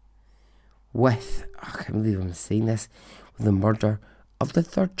with, I can't believe I'm saying this, with the murder of the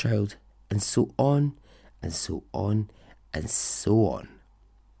 3rd child, and so on, and so on, and so on.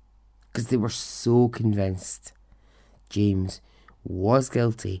 Because they were so convinced James was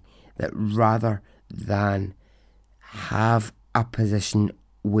guilty that rather than have a position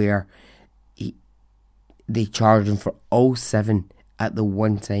where they charged him for all 7 at the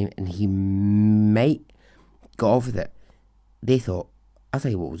one time and he might get off with it, they thought, I'll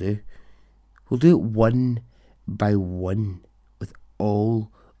tell you what we'll do. We'll do it one by one with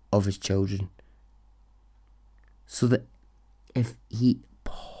all of his children, so that if he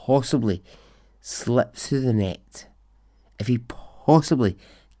possibly slips through the net, if he possibly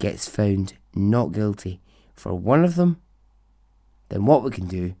gets found not guilty for one of them, then what we can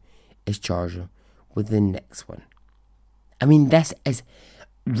do is charge him with the next one. I mean, this is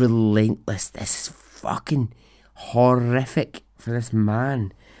relentless. This is fucking horrific for this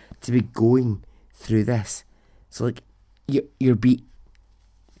man to be going through this. So, like, you're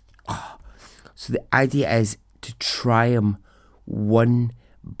So the idea is to try him one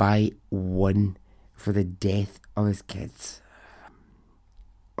by one for the death of his kids.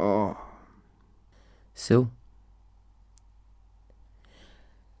 So,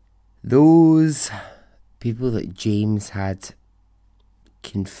 those people that James had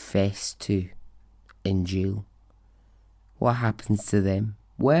confessed to in jail. What happens to them?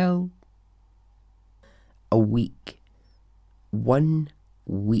 Well, a week, 1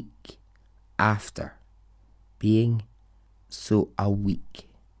 week after being, so a week,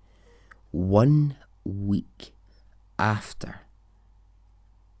 1 week after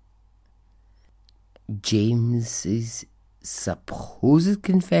James's supposed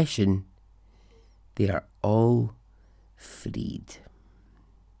confession, they are all freed.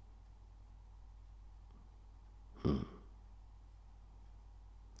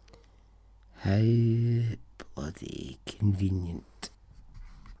 How bloody convenient.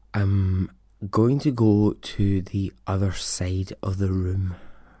 I'm going to go to the other side of the room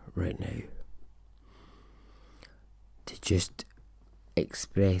right now to just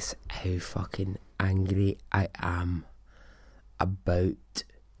express how fucking angry I am about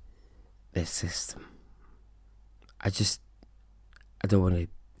this system. I don't want to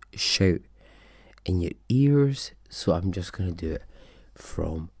shout in your ears, so I'm just going to do it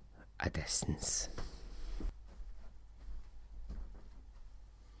from a distance.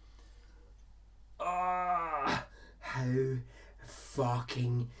 Oh, how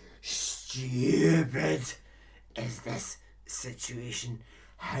fucking stupid is this situation?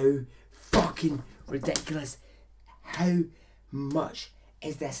 How fucking ridiculous. How much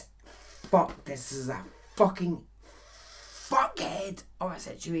is this fuck? This is a fucking fuckhead of a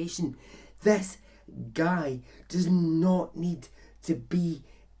situation. This guy does not need to be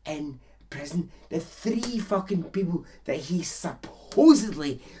in prison. The 3 fucking people that he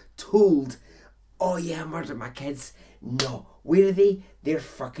supposedly told, oh yeah, I murdered my kids. No, where are they? They're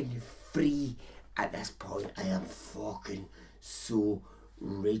fucking free at this point. I am fucking so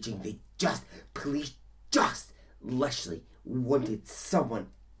raging. Police just literally wanted someone,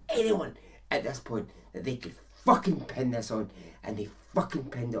 anyone at this point that they could fucking pin this on, and they fucking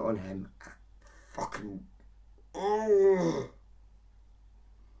pinned it on him. Fucking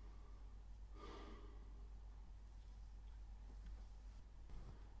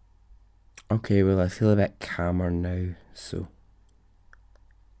Okay, well, I feel a bit calmer now, so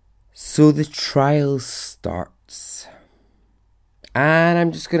the trial starts. And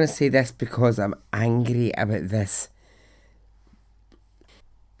I'm just going to say this because I'm angry about this.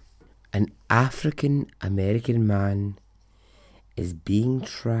 An African American man is being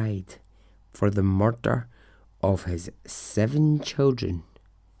tried for the murder of his 7 children.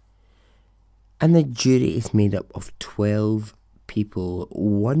 And the jury is made up of 12 people,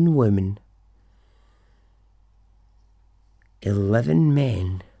 1 woman, 11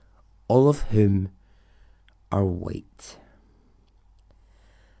 men, all of whom are white.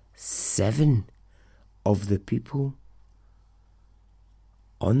 7 of the people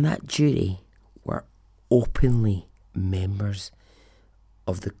on that jury were openly members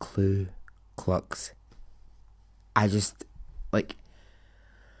of the Ku Klux. I just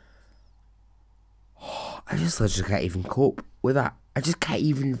literally can't even cope with that. I just can't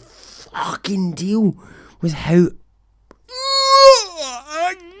even fucking deal with how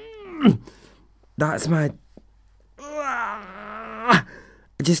that's my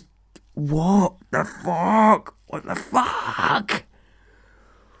what the fuck? What the fuck?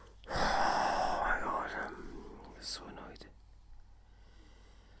 Oh my god, I'm so annoyed.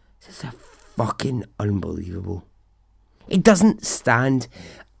 This is fucking unbelievable. He doesn't stand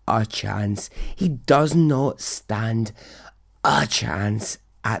a chance. He does not stand a chance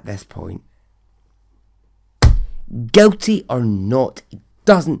at this point. Guilty or not, he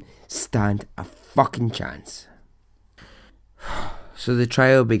doesn't stand a fucking chance. So the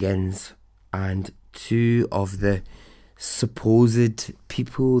trial begins, and 2 of the supposed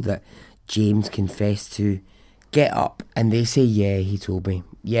people that James confessed to get up and they say, yeah, he told me.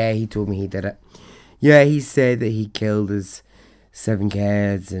 Yeah, he told me he did it. Yeah, he said that he killed his 7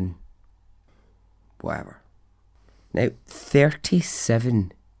 kids and whatever. Now,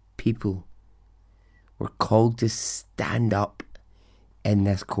 37 people were called to stand up in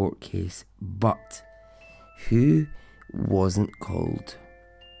this court case, but who wasn't called?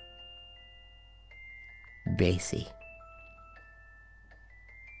 Bessie.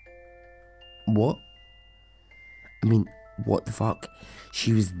 What? I mean, what the fuck?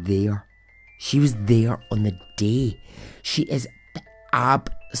 She was there. She was there on the day. She is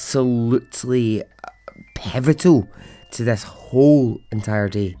absolutely pivotal to this whole entire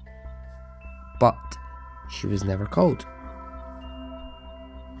day. But she was never called.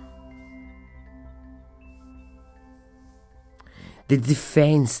 The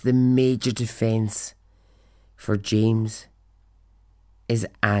defence, the major defence for James is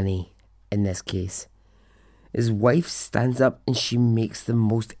Annie in this case. His wife stands up and she makes the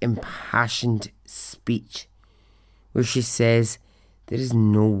most impassioned speech where she says, there is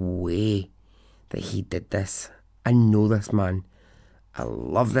no way that he did this. I know this man. I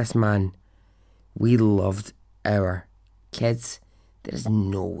love this man. We loved our kids. There is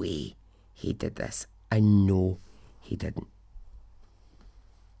no way he did this. I know he didn't.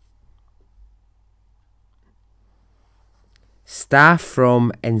 Staff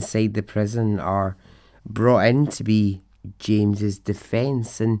from inside the prison are brought in to be James's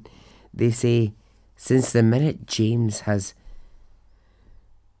defence, and they say since the minute James has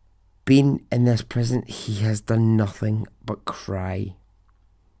been in this prison, he has done nothing but cry.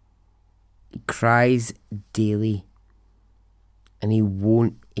 He cries daily, and he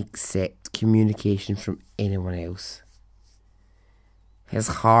won't accept communication from anyone else. His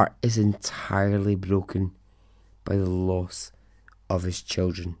heart is entirely broken by the loss of his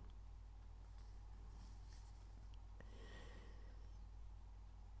children.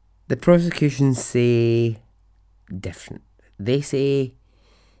 The prosecution say different. They say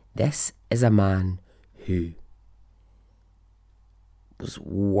this is a man who was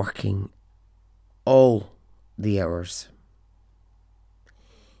working all the hours.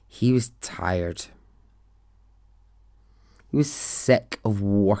 He was tired. He was sick of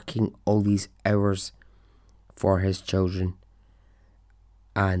working all these hours for his children.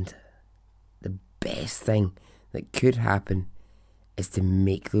 And the best thing that could happen is to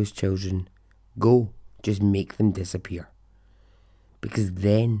make those children go. Just make them disappear. Because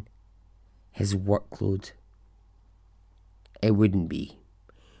then his workload, it wouldn't be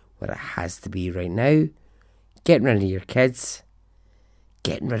what it has to be right now. Getting rid of your kids,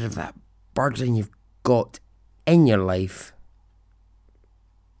 getting rid of that burden you've got in your life,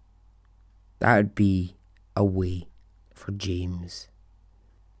 that would be a way for James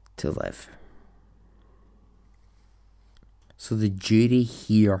to live. So the jury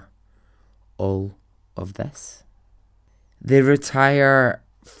hear all of this. They retire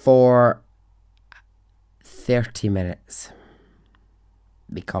for 30 minutes.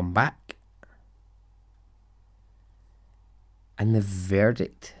 They come back, and the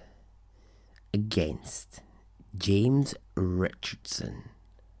verdict against James Richardson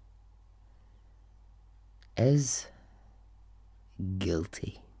is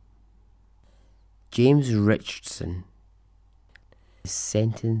guilty. James Richardson is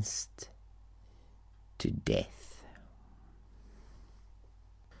sentenced to death.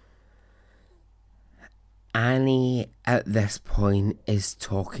 Annie at this point is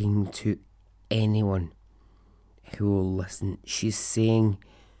talking to anyone who will listen. She's saying,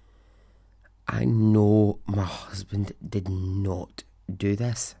 I know my husband did not do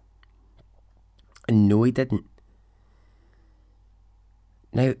this. I know he didn't.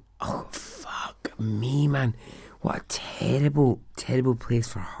 Now, oh fuck me, man. What a terrible, terrible place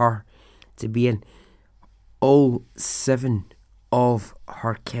for her to be in. All 7 of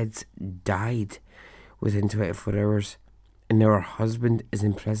her kids died within 24 hours. And now her husband is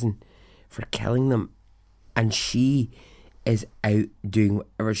in prison for killing them. And she is out doing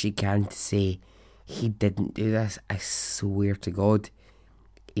whatever she can to say, he didn't do this. I swear to God,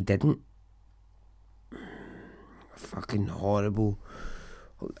 he didn't. Fucking horrible.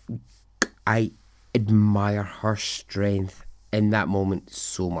 I admire her strength in that moment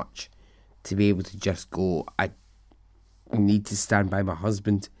so much. To be able to just go, I need to stand by my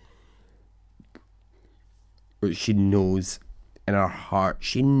husband. But she knows in her heart,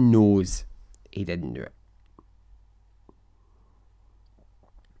 she knows he didn't do it.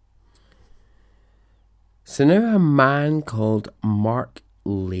 So now a man called Mark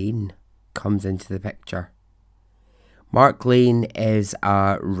Lane comes into the picture. Mark Lane is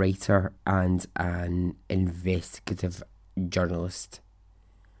a writer and an investigative journalist.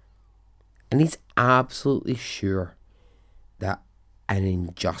 And he's absolutely sure that an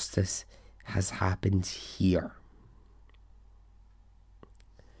injustice has happened here.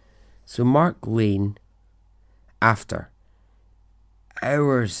 So Mark Lane, after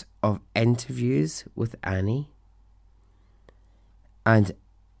hours of interviews with Annie and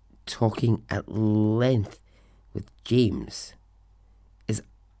talking at length with James, is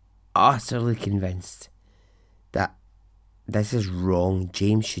utterly convinced that this is wrong.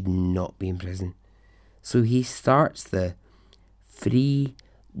 James should not be in prison. So he starts the Free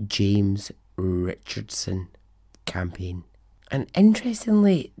James Richardson campaign. And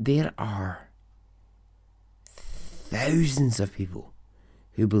interestingly, there are thousands of people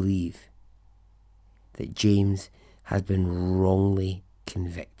who believe that James has been wrongly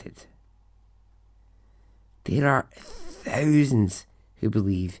convicted. There are thousands who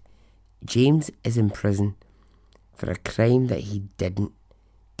believe James is in prison for a crime that he didn't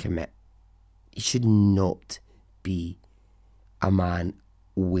commit. He should not be a man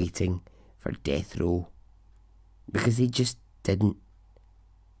waiting for death row, because he just didn't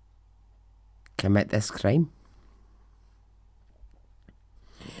commit this crime.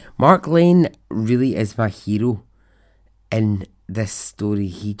 Mark Lane really is my hero in this story.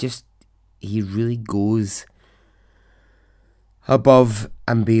 He really goes above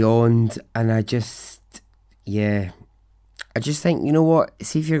and beyond, and I just think, you know what,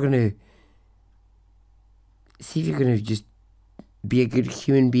 see if you're gonna just be a good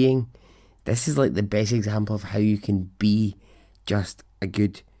human being, this is like the best example of how you can be just a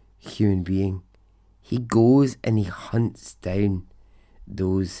good human being. He goes and he hunts down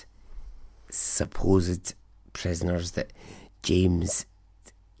those supposed prisoners that James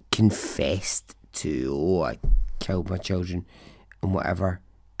confessed to. Oh, I killed my children and whatever.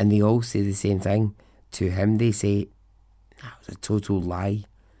 And they all say the same thing to him. They say, that was a total lie.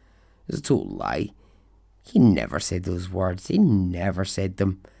 It was a total lie. He never said those words. He never said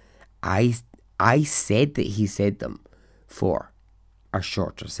them. I said that he said them for a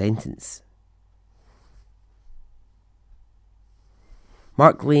shorter sentence.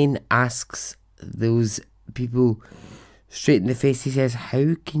 Mark Lane asks those people straight in the face. He says,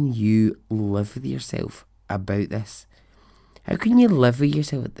 how can you live with yourself about this? How can you live with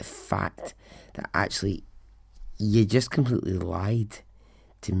yourself at the fact that actually you just completely lied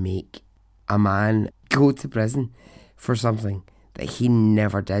to make a man go to prison for something that he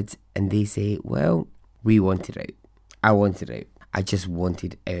never did? And they say, well, we wanted out. I wanted out. I just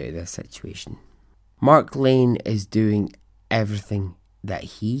wanted out of this situation. Mark Lane is doing everything that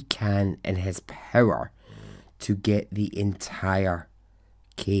he can in his power to get the entire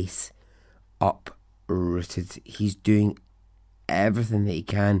case uprooted. He's doing everything that he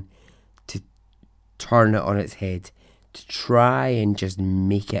can to turn it on its head, to try and just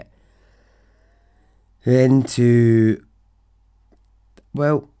make it into,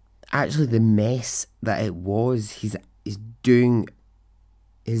 well, actually the mess that it was. He's doing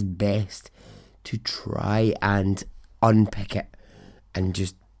his best to try and unpick it and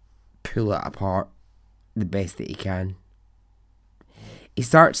just pull it apart the best that he can. He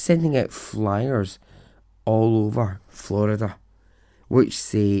starts sending out flyers all over Florida which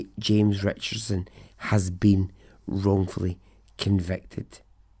say James Richardson has been wrongfully convicted.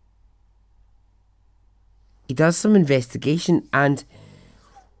 He does some investigation, and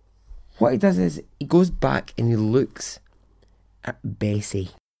what he does is he goes back and he looks at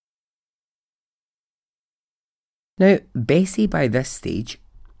Bessie. Now, Bessie, by this stage,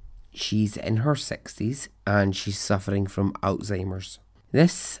 she's in her 60s and she's suffering from Alzheimer's.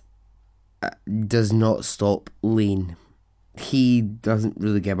 This does not stop Lane. He doesn't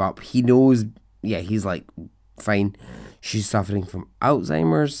really give up. He knows, he's like, fine, she's suffering from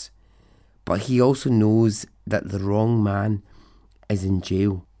Alzheimer's, but he also knows that the wrong man is in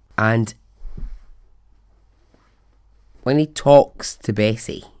jail. And when he talks to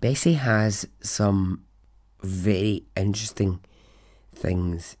Bessie, Bessie has some very interesting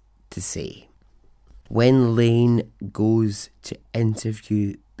things to say. When Lane goes to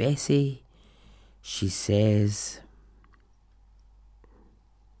interview Bessie, she says,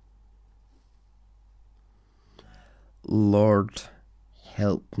 Lord,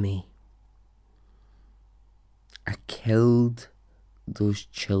 help me. I killed those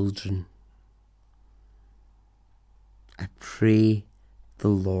children. I pray the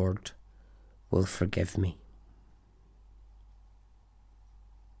Lord will forgive me.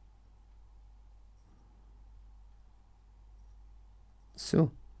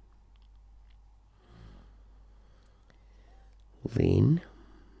 So, Lane,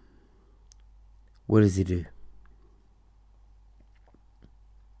 what does he do?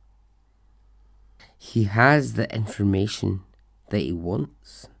 He has the information that he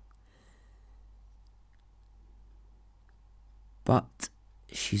wants, but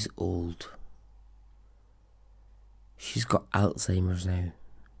she's old. She's got Alzheimer's now.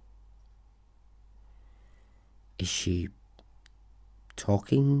 Is she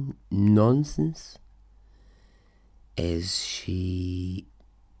talking nonsense? Is she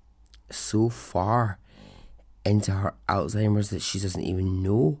so far into her Alzheimer's that she doesn't even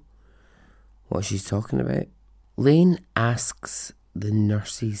know what she's talking about? Lane asks the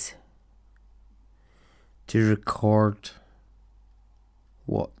nurses to record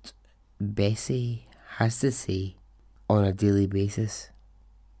what Bessie has to say on a daily basis.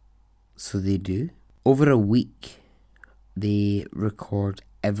 So they do. Over a week, they record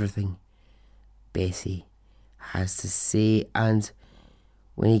everything Bessie has to say, and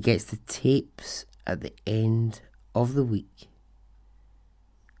when he gets the tapes at the end of the week,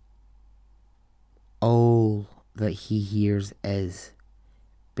 all that he hears is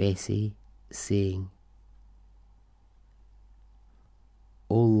Bessie saying,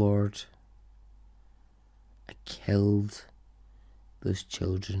 "Oh Lord, I killed those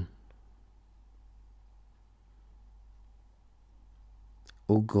children.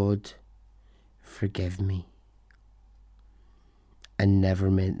 Oh God, forgive me. I never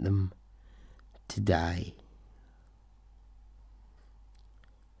meant them to die."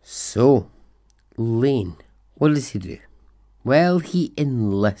 So, Lane, what does he do? Well, he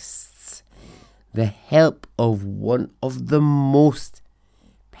enlists the help of one of the most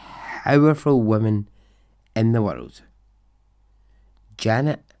powerful women in the world,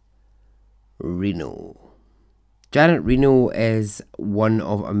 Janet Reno. Janet Reno is one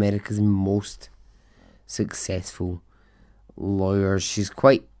of America's most successful lawyers. She's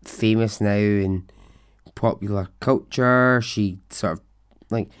quite famous now in popular culture. She sort of,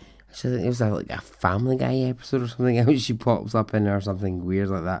 like, I think it was like a Family Guy episode or something else she pops up in, or something weird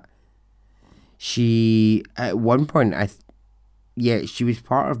like that. She, at one point, she was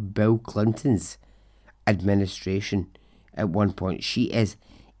part of Bill Clinton's administration at one point. She is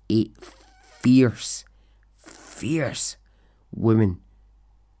a fierce woman,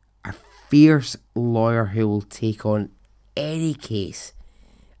 a fierce lawyer who will take on any case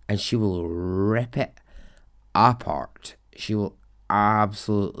and she will rip it apart. She will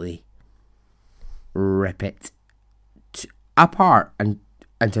absolutely rip it apart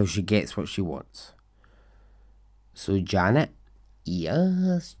until she gets what she wants. So Janet's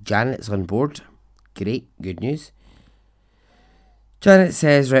on board. Great, good news. Janet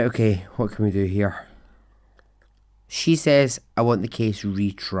says, right, okay, what can we do here? She says, I want the case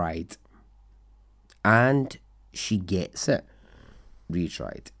retried. And she gets it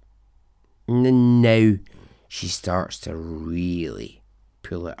retried. And then now she starts to really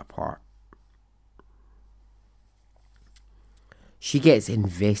pull it apart. She gets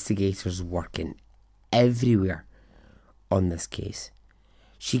investigators working everywhere on this case.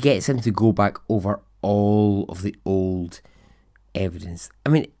 She gets them to go back over all of the old evidence. I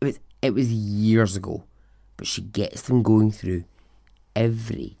mean, it was years ago, but she gets them going through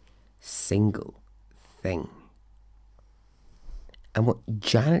every single thing. And what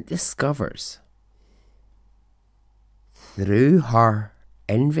Janet discovers through her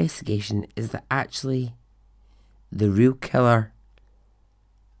investigation is that actually the real killer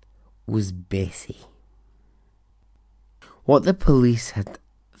was Bessie. What the police had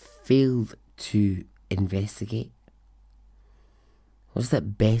failed to investigate was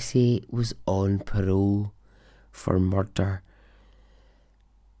that Bessie was on parole for murder.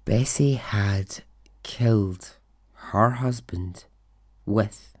 Bessie had killed her husband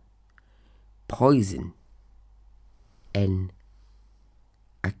with poison in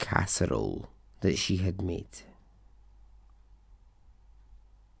a casserole that she had made.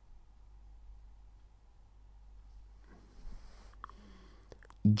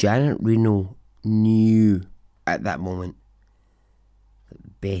 Janet Reno knew at that moment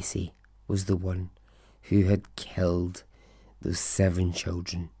that Bessie was the one who had killed those 7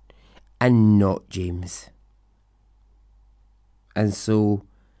 children and not James. And so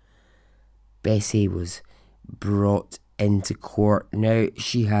Bessie was brought into court. Now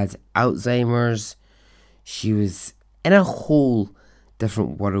she had Alzheimer's. She was in a whole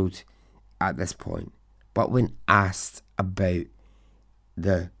different world at this point. But when asked about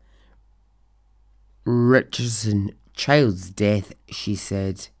the Richardson child's death, she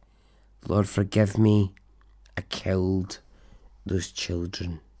said, "Lord, forgive me. I killed those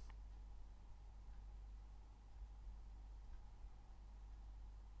children."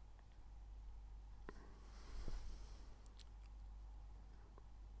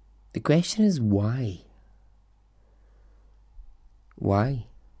 The question is why? Why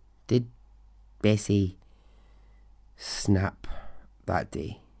did Bessie snap that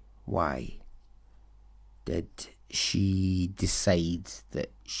day? Why did she decide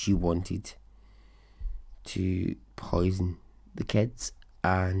that she wanted to poison the kids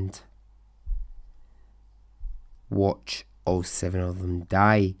and watch all 7 of them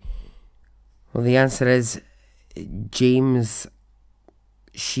die? Well, the answer is James,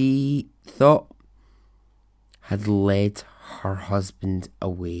 she thought, had led her husband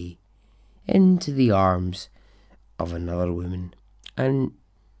away into the arms of another woman. And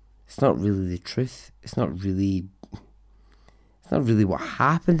it's not really the truth. It's not really what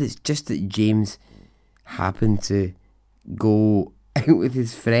happened. It's just that James happened to go out with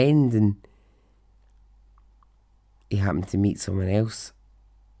his friend and he happened to meet someone else.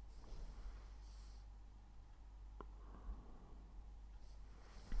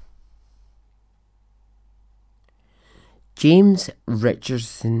 James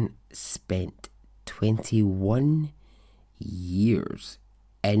Richardson spent 21 years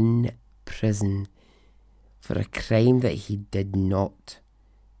in prison for a crime that he did not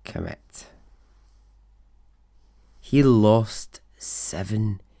commit. He lost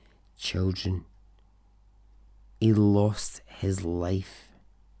 7 children. He lost his life.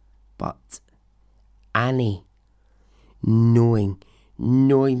 But Annie, knowing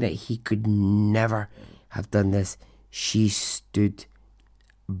that he could never have done this, she stood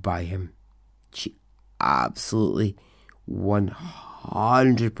by him. She absolutely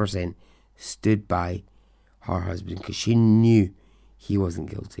 100% stood by her husband because she knew he wasn't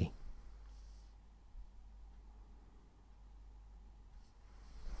guilty.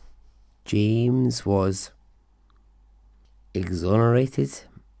 James was exonerated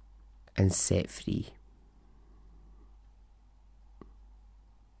and set free.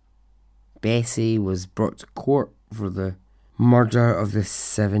 Bessie was brought to court for the murder of the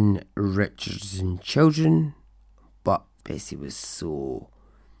 7 Richardson children, but Bessie was so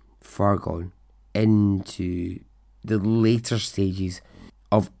far gone into the later stages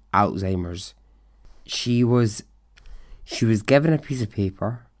of Alzheimer's. She was given a piece of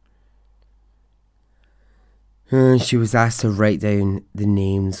paper and she was asked to write down the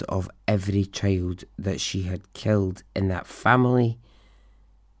names of every child that she had killed in that family,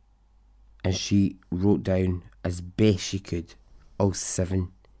 and she wrote down as best she could all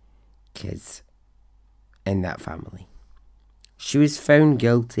 7 kids in that family. She was found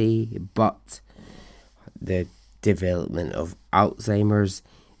guilty, but the development of Alzheimer's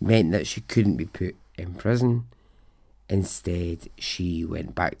meant that she couldn't be put in prison. Instead, she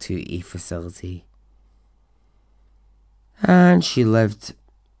went back to a facility and she lived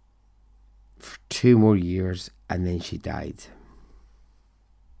for 2 more years and then she died.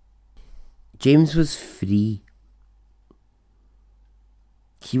 James was free.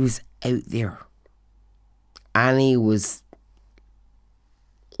 He was out there. Annie was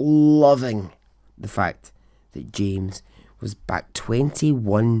loving the fact that James was back.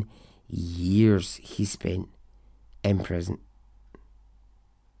 21 years he spent in prison.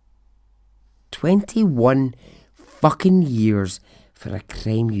 21 fucking years for a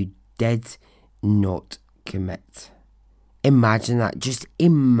crime you did not commit. Imagine that. Just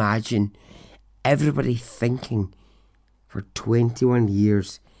imagine everybody thinking for 21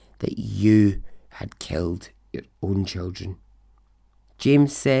 years that you had killed your own children.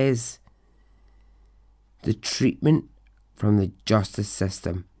 James says the treatment from the justice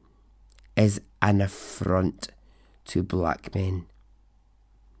system is an affront to black men.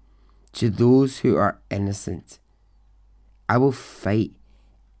 To those who are innocent, I will fight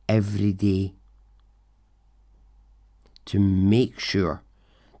every day to make sure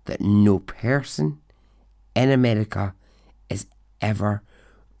that no person in America is ever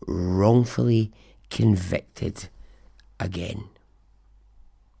wrongfully convicted again.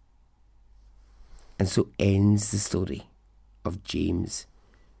 And so ends the story of James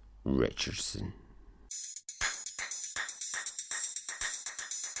Richardson.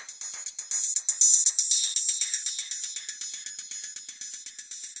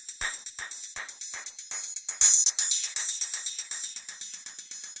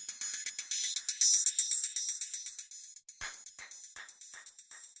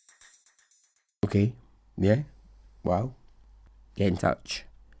 Okay, yeah, wow. Get in touch.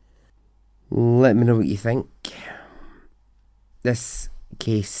 Let me know what you think. This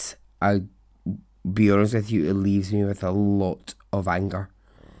case, I'll be honest with you, it leaves me with a lot of anger.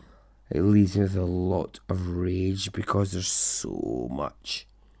 It leaves me with a lot of rage because there's so much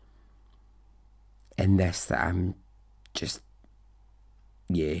in this that I'm just,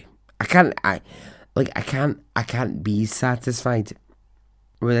 yeah. I can't be satisfied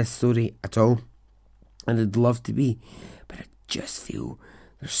with this story at all. And I'd love to be, but I just feel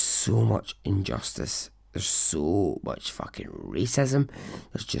there's so much injustice. There's so much fucking racism.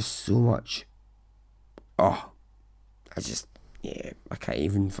 There's just so much. I can't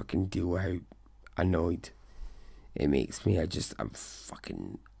even fucking deal with how annoyed it makes me. I'm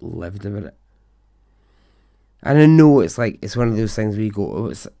fucking livid about it. And I know it's one of those things where you go,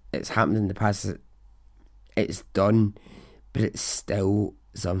 oh, it's happened in the past. It's done, but it's still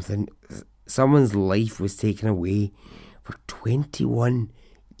something. Someone's life was taken away for 21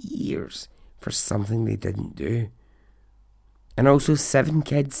 years for something they didn't do. And also 7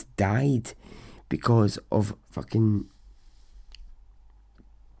 kids died because of fucking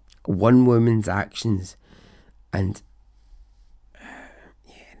one woman's actions. And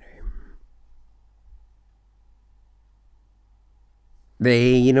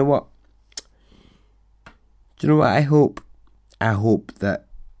you know what? Do you know what I hope? I hope that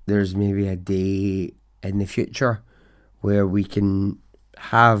there's maybe a day in the future where we can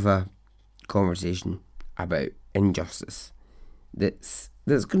have a conversation about injustice that's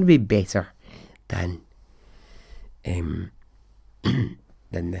going to be better than than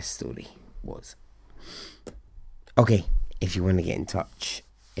this story was. Okay, if you want to get in touch,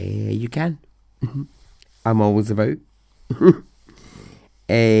 you can. I'm always about.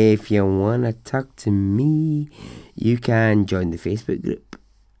 If you want to talk to me, you can join the Facebook group.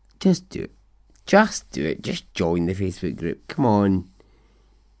 Just do it. Just do it. Just join the Facebook group. Come on.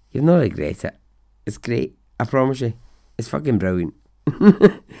 You'll not regret it. It's great. I promise you. It's fucking brilliant.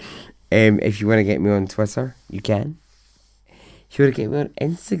 If you want to get me on Twitter, you can. If you want to get me on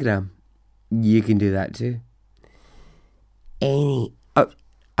Instagram, you can do that too. I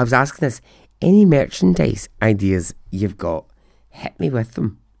was asking this. Any merchandise ideas you've got, hit me with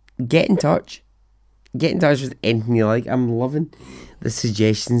them. Get in touch. Get in touch with anything you like. I'm loving the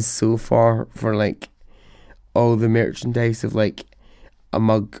suggestions so far for like all the merchandise of like a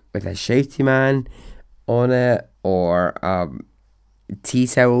mug with a shouty man on it or tea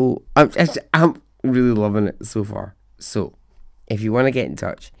towel. I'm really loving it so far. So if you want to get in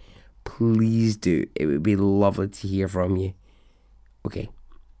touch, please do. It would be lovely to hear from you. Okay.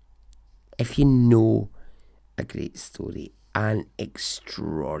 If you know a great story, an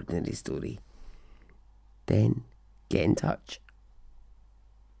extraordinary story, then get in touch.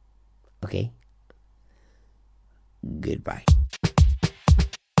 Okay? Goodbye.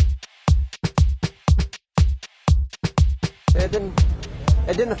 It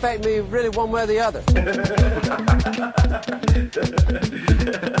didn't affect me really one way or the other.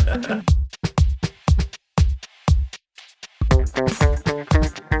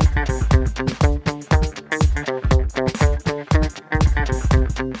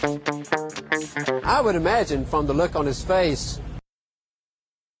 I would imagine from the look on his face,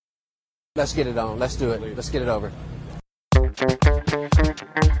 let's get it on, let's do it, let's get it over.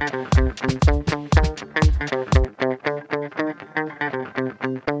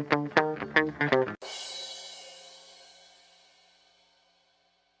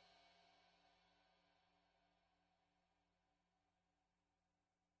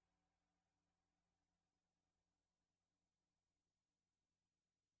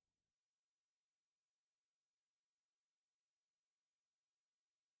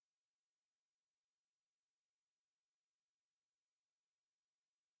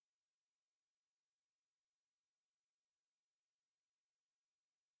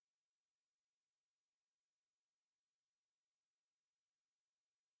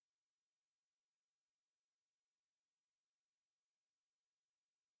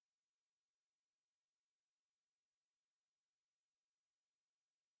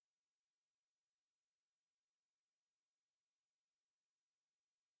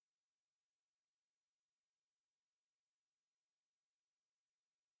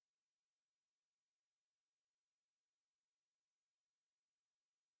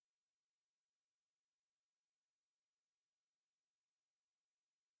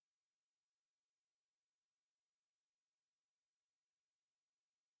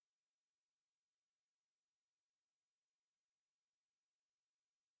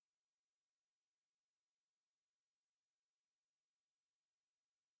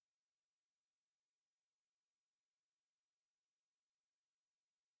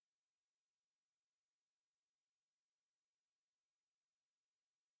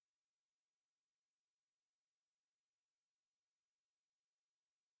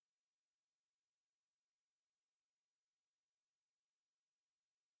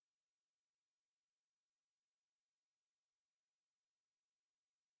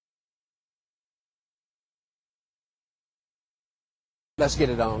 Let's get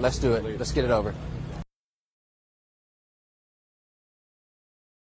it on, let's do it, let's get it over.